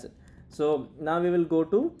integer. That's it. So now we will go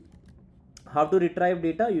to how to retrieve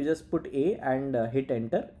data. You just put a and hit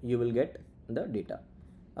enter, you will get the data.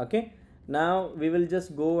 Okay, now we will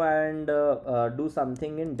just go and do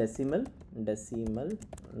something in decimal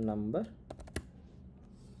number.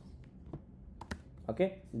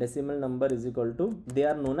 Okay, decimal number is equal to, they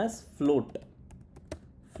are known as float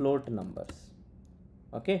numbers.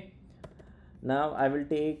 Okay, now I will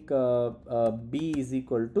take b is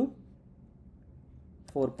equal to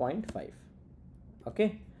 4.5.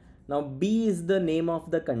 okay, now b is the name of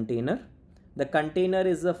the container. The container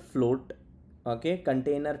is a float. Okay,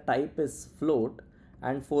 container type is float,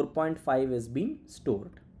 and 4.5 is being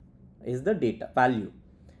stored, is the data value.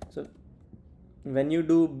 So when you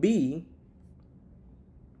do b,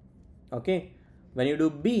 okay, when you do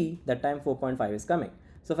b, that time 4.5 is coming.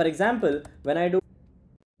 So for example, when I do,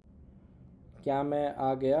 क्या मैं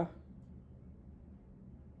आ गया?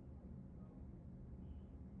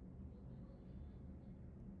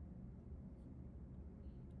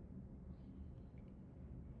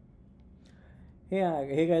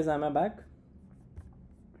 Hey guys, am I back?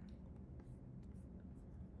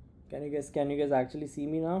 Can you guys actually see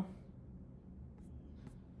me now?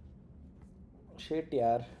 Shit,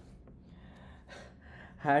 yaar.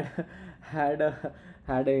 had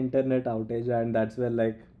an internet outage, and that's where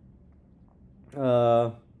like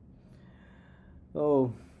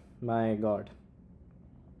oh my god,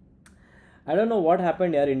 I don't know what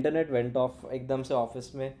happened yaar. Internet went off एकदम से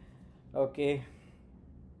office में. Okay.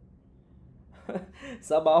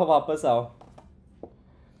 सब आओ, वापस आओ.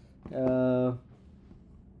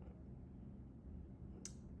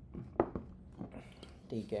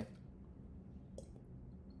 ठीक है.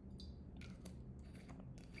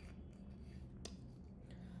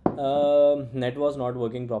 Net was not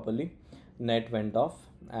working properly. Net went off,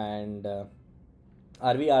 and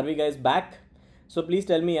are we guys back? So please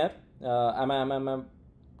tell me, yaar. Am I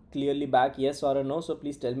clearly back? Yes or a no? So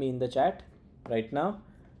please tell me in the chat right now.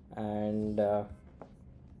 And are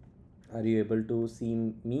you able to see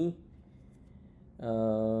me?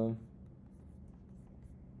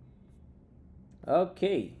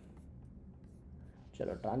 Okay.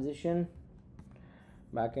 Chalo, transition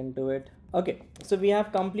back into it. Okay, so we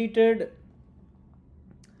have completed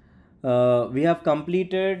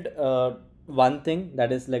one thing,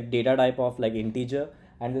 that is like data type of like integer,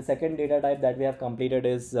 and the second data type that we have completed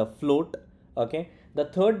is float. Okay, the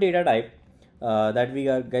third data type that we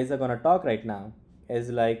guys are gonna talk right now is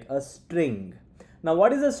like a string. Now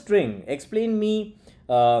what is a string? Explain me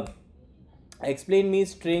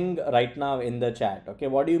string right now in the chat. Okay,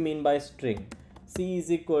 what do you mean by string? C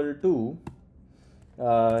is equal to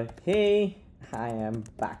hey, I am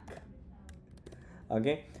back.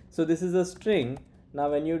 Okay, so this is a string.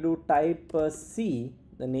 Now when you do type C,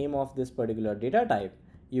 the name of this particular data type,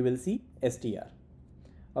 you will see str.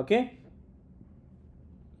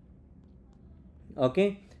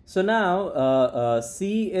 Okay, so now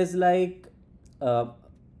C is like a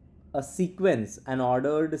sequence, an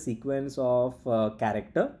ordered sequence of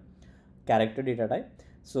character data type.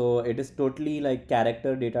 So it is totally like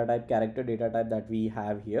character data type that we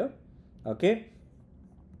have here. Okay,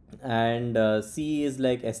 and C is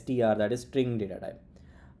like str, that is string data type.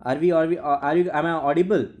 Am I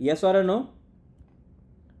audible? Yes or a no?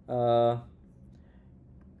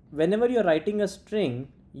 Whenever you're writing a string,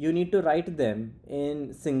 you need to write them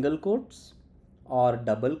in single quotes or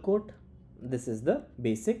double quote. This is the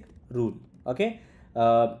basic rule. Okay,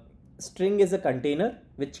 string is a container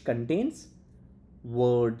which contains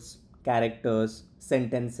words, characters,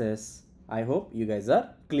 sentences. I hope you guys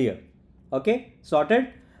are clear. Okay,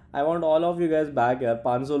 sorted. I want all of you guys back यार.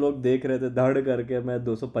 500 लोग देख रहे थे, धड़ करके मैं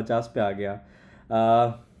 250 पे आ गया.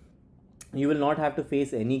 You will not have to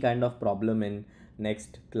face any kind of problem in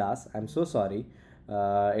next class. I'm so sorry.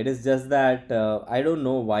 It is just that I don't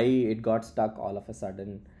know why it got stuck all of a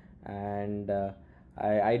sudden, and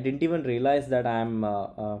I didn't even realize that I'm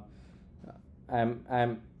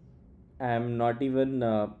not even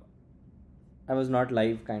I was not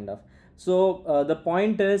live, kind of. So the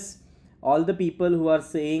point is, all the people who are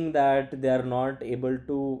saying that they are not able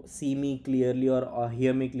to see me clearly or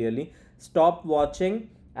hear me clearly, stop watching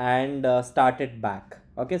and start it back.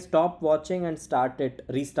 Okay, stop watching and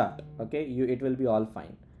restart. Okay, it will be all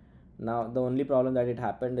fine. Now the only problem that it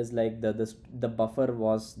happened is like the buffer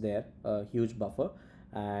was there, a huge buffer,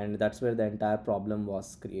 and that's where the entire problem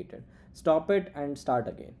was created. Stop it and start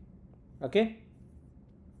again. Okay,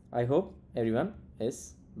 I hope everyone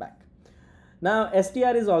is back. Now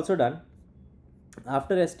str is also done.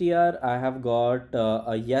 After str I have got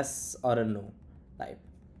a yes or a no type.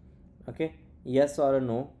 Okay, yes or a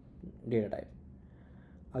no data type.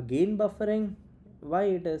 Again buffering. Why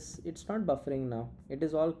it's not buffering now, it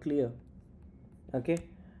is all clear. Okay,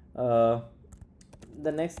 uh,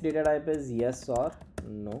 the next data type is yes or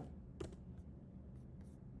no.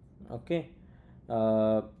 Okay,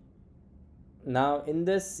 uh, now in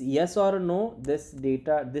this yes or no, this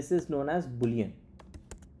is known as boolean.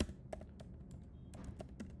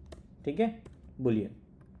 Okay, boolean.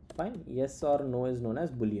 Fine, yes or no is known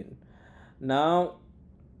as boolean. Now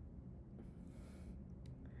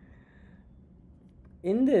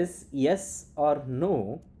in this yes or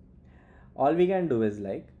no, all we can do is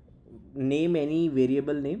like name any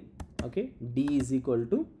variable name. Okay, d is equal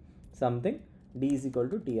to something, d is equal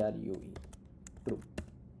to true, true.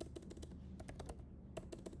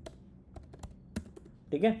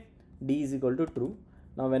 Okay, d is equal to true.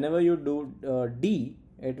 Now whenever you do d,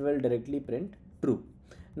 it will directly print true.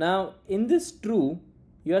 Now in this true,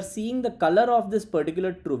 you are seeing the color of this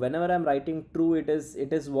particular true. Whenever I'm writing true, it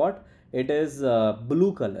is what? It is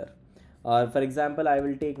blue color. Or for example, I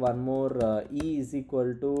will take one more, e is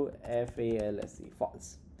equal to false,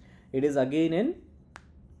 false. It is again in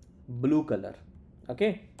blue color.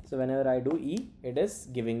 Okay, so whenever I do e, it is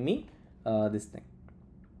giving me this thing.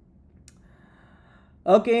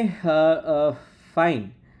 Okay,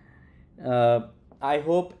 fine. I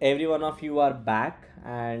hope every one of you are back,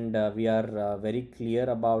 and we are very clear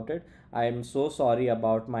about it. I am so sorry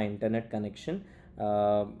about my internet connection.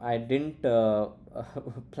 I didn't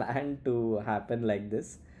plan to happen like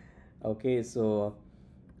this. Okay, so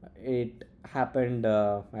it happened,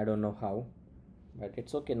 I don't know how, but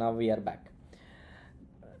it's okay. Now we are back.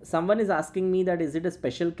 Someone is asking me that is it a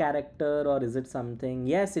special character or is it something?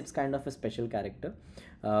 Yes, it's kind of a special character,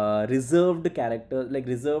 reserved character, like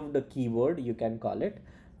reserved keyword you can call it.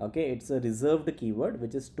 Okay, it's a reserved keyword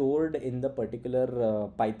which is stored in the particular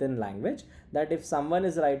Python language, that if someone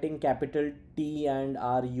is writing capital T and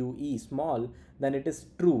RUE small, then it is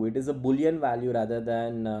true, it is a boolean value rather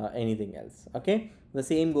than anything else. Okay, the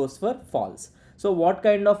same goes for false. So what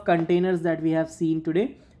kind of containers that we have seen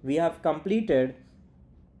today? We have completed,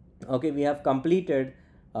 okay, we have completed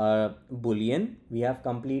boolean, we have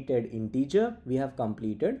completed integer, we have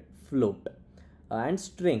completed float and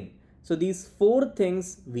string. So these four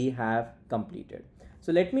things we have completed.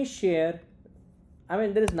 So let me share, I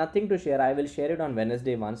mean there is nothing to share, I will share it on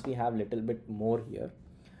Wednesday once we have little bit more here.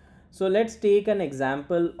 So let's take an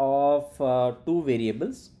example of two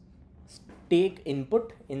variables. Take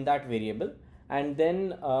input in that variable and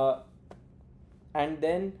then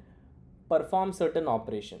perform certain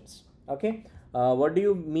operations. Okay, what do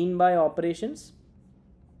you mean by operations?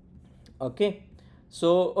 Okay,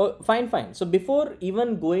 so fine. So before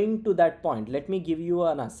even going to that point, let me give you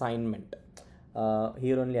an assignment.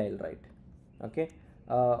 Here only I'll write. Okay,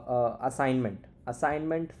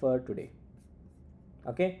 assignment for today.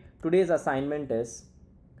 Okay, today's assignment is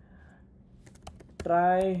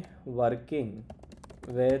try working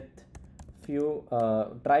with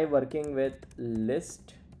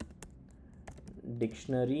list,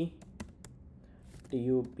 dictionary,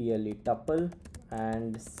 tuple,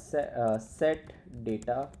 and set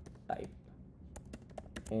data type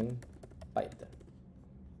in Python.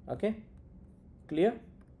 Okay, clear?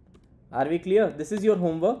 Are we clear? This is your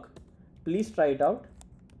homework. Please try it out.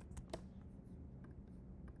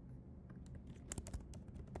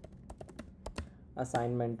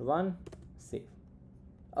 Assignment 1, save.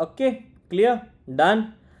 Okay, clear,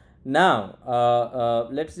 done. Now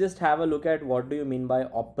let's just have a look at what do you mean by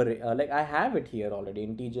like I have it here already: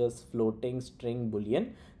 integers, floating, string,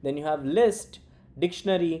 boolean. Then you have list,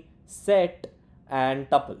 dictionary, set, and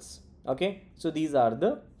tuples. Okay, so these are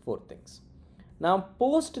the four things. Now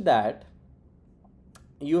post that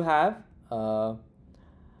you have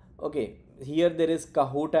okay, here there is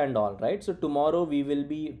Kahoot and all, right? So tomorrow we will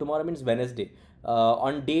be, tomorrow means Wednesday,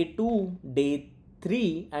 on day 2, day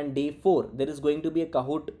 3 and day 4 there is going to be a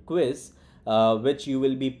Kahoot quiz which you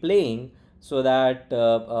will be playing, so that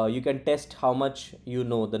you can test how much you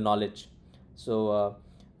know the knowledge. So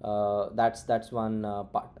that's one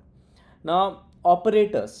part. Now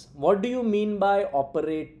operators, what do you mean by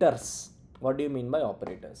operators? What do you mean by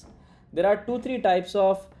operators? There are 2-3 types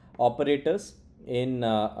of operators in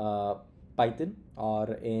Python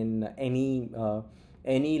or in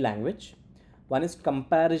any language. One is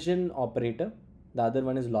comparison operator, the other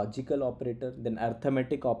one is logical operator, then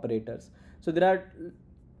arithmetic operators. So there are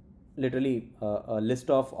literally a list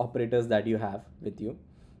of operators that you have with you.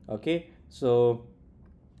 Okay, so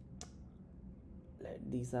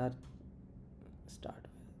these are start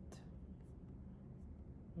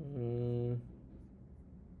with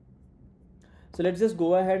so let's just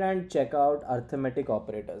go ahead and check out arithmetic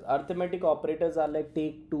operators. Arithmetic operators are like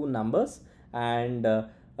take two numbers and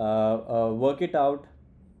work it out.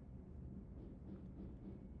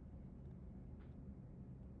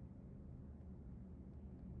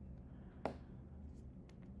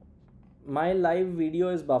 My live video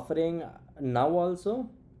is buffering now also.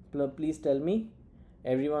 Please tell me,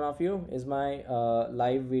 every one of you, is my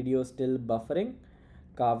live video still buffering?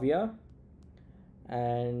 Kavya,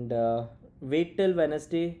 and wait till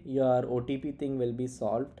Wednesday, your OTP thing will be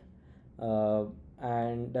solved,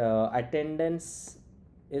 and attendance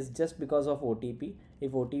is just because of OTP.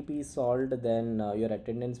 If OTP is solved, then your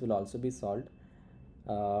attendance will also be solved.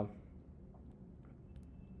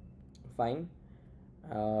 Fine.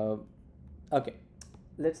 Okay,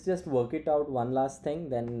 let's just work it out one last thing,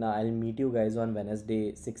 then I'll meet you guys on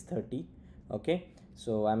Wednesday 6:30. Okay,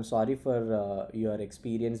 so I'm sorry for your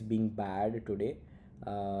experience being bad today.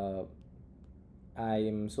 I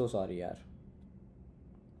am so sorry, yaar.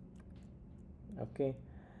 Okay,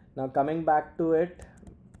 now coming back to it,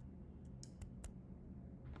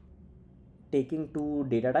 taking two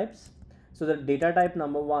data types. So the data type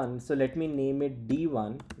number 1, so let me name it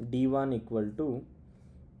D1. D1 equal to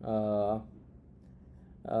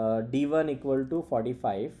D1 equal to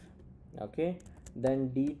 45. Okay,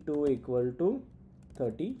 then D2 equal to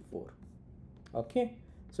 34. Okay,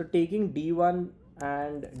 so taking D1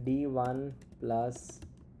 and D1 plus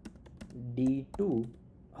D2.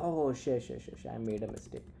 Oh shit, I made a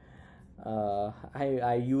mistake.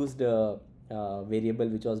 I used a variable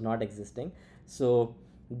which was not existing. So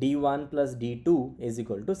D1 plus D2 is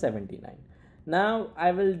equal to 79. Now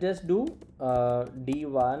I will just do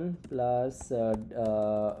D1 plus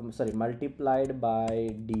multiplied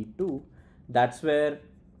by D2. That's where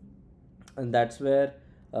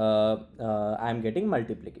I'm getting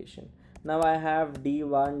multiplication. Now I have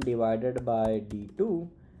D1 divided by D2.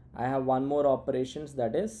 I have one more operations,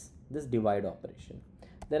 that is this divide operation.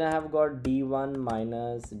 Then I have got D1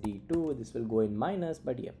 minus D2. This will go in minus,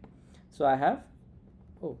 but yeah. So I have,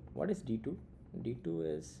 oh, what is D2?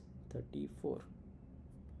 D2 is 34.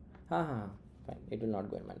 Fine, it will not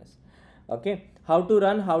go in minus. Okay, how to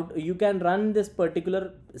run? You can run this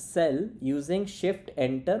particular cell using shift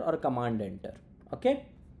enter or command enter. Okay,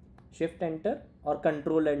 shift enter or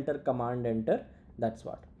control enter, command enter. That's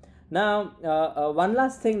what. Now one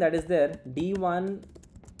last thing that is there, D1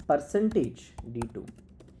 percentage D2.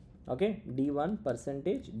 Okay, D1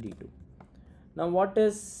 percentage D2. Now what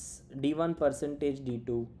is D1 percentage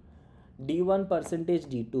D2? D1 percentage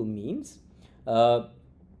D2 means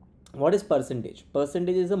what is percentage?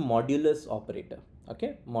 Percentage is a modulus operator.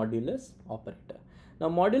 Okay, modulus operator. Now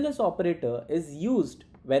modulus operator is used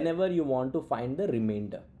whenever you want to find the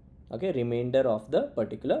remainder. Okay, remainder of the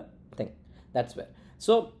particular thing. That's where.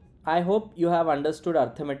 So I hope you have understood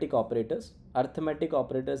arithmetic operators. Arithmetic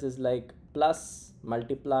operators is like plus,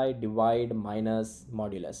 multiply, divide, minus,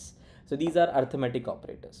 modulus. So these are arithmetic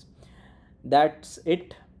operators. That's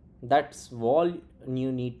it. That's all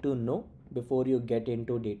you need to know before you get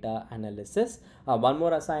into data analysis. One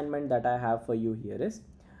more assignment that I have for you here is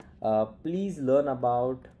please learn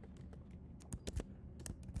about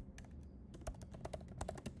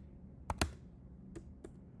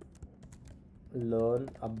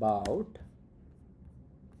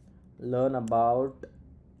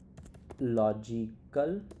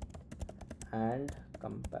logical and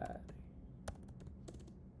compare.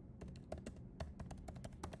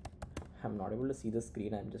 I'm not able to see the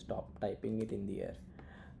screen. I'm just typing it in the air.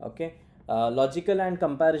 Okay, logical and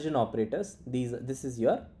comparison operators. This is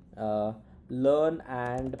your learn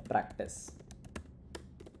and practice.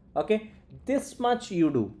 Okay, this much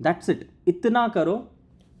you do. That's it. Itna karo.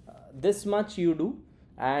 This much you do,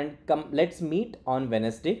 and come. Let's meet on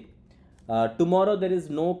Wednesday. Tomorrow there is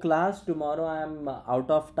no class. Tomorrow I am out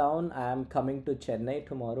of town. I am coming to Chennai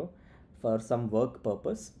tomorrow for some work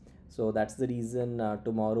purpose. So that's the reason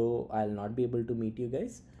tomorrow I'll not be able to meet you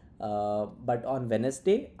guys. But on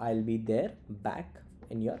Wednesday, I'll be there back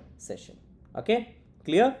in your session. Okay,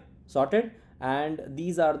 clear, sorted. And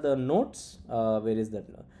these are the notes. Where is that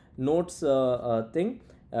notes thing?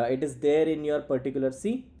 It is there in your particular,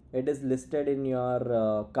 see, it is listed in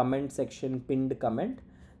your comment section, pinned comment.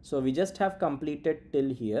 So we just have completed till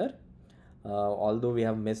here. Although we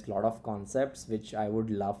have missed a lot of concepts which I would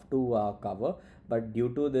love to cover, but uh, due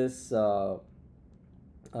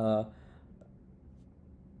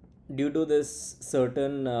to this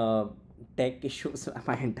certain tech issues,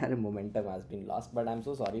 my entire momentum has been lost. But I'm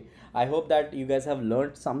so sorry. I hope that you guys have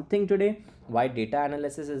learned something today, why data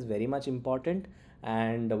analysis is very much important,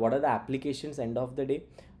 and what are the applications end of the day.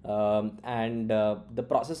 And the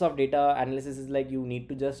process of data analysis is like you need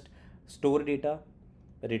to just store data,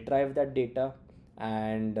 retrieve that data,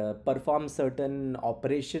 and perform certain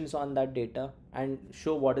operations on that data and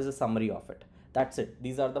show what is a summary of it. That's it.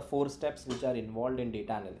 These are the 4 steps which are involved in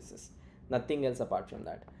data analysis, nothing else apart from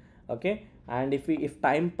that. Okay, and if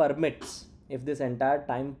time permits, if this entire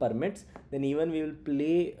time permits, then even we will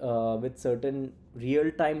play with certain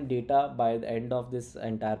real-time data by the end of this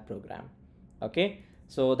entire program. Okay,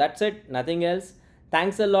 so that's it, nothing else.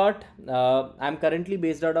 Thanks a lot. I'm currently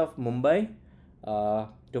based out of Mumbai.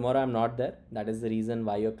 Tomorrow I'm not there. That is the reason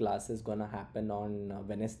why your class is gonna happen on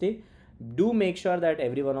Wednesday. Do make sure that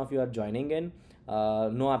every one of you are joining in.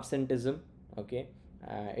 No absenteeism. Okay,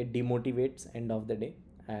 it demotivates end of the day,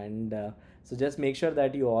 and so just make sure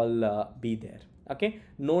that you all be there. Okay,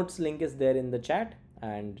 notes link is there in the chat,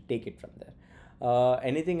 and take it from there.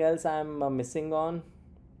 Anything else I'm missing on?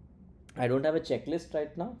 I don't have a checklist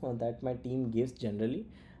right now that my team gives generally.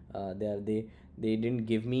 They didn't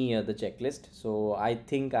give me the checklist, so I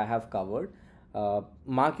think I have covered.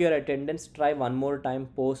 Mark your attendance. Try one more time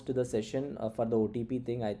post the session for the OTP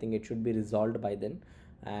thing. I think it should be resolved by then.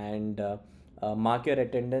 And mark your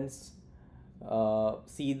attendance.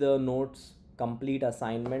 See the notes. Complete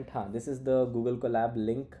assignment. This is the Google Colab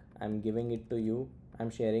link. I'm giving it to you. I'm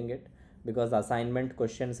sharing it because the assignment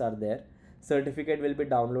questions are there. Certificate will be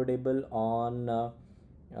downloadable on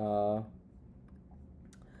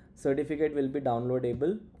certificate will be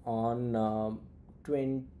downloadable on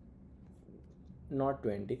 20, not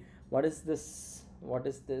 20, what is this,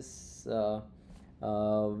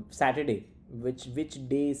 Saturday. Which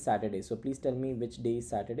day is Saturday? So please tell me which day is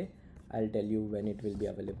Saturday. I'll tell you when it will be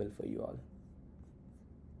available for you all.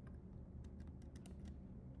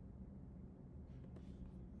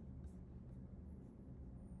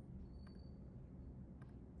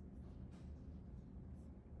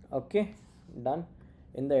 Okay, done.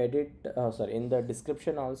 In the edit, sorry, in the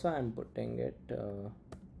description also I'm putting it,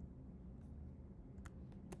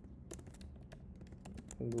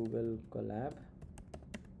 Google Colab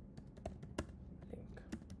link.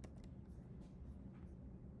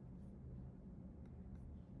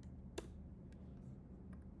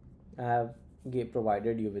 I have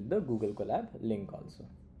provided you with the Google Colab link also.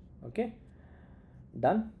 Okay,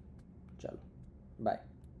 done. Chalo, bye.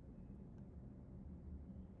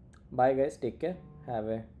 Bye guys, take care, have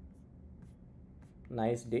a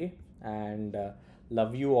nice day, and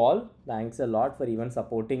love you all. Thanks a lot for even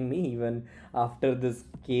supporting me even after this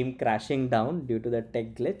came crashing down due to the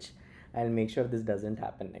tech glitch. I'll make sure this doesn't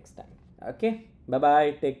happen next time. Okay, bye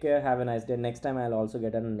bye, take care, have a nice day. Next time I'll also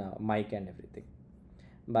get a mic and everything.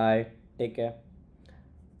 Bye, take care,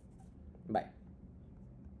 bye.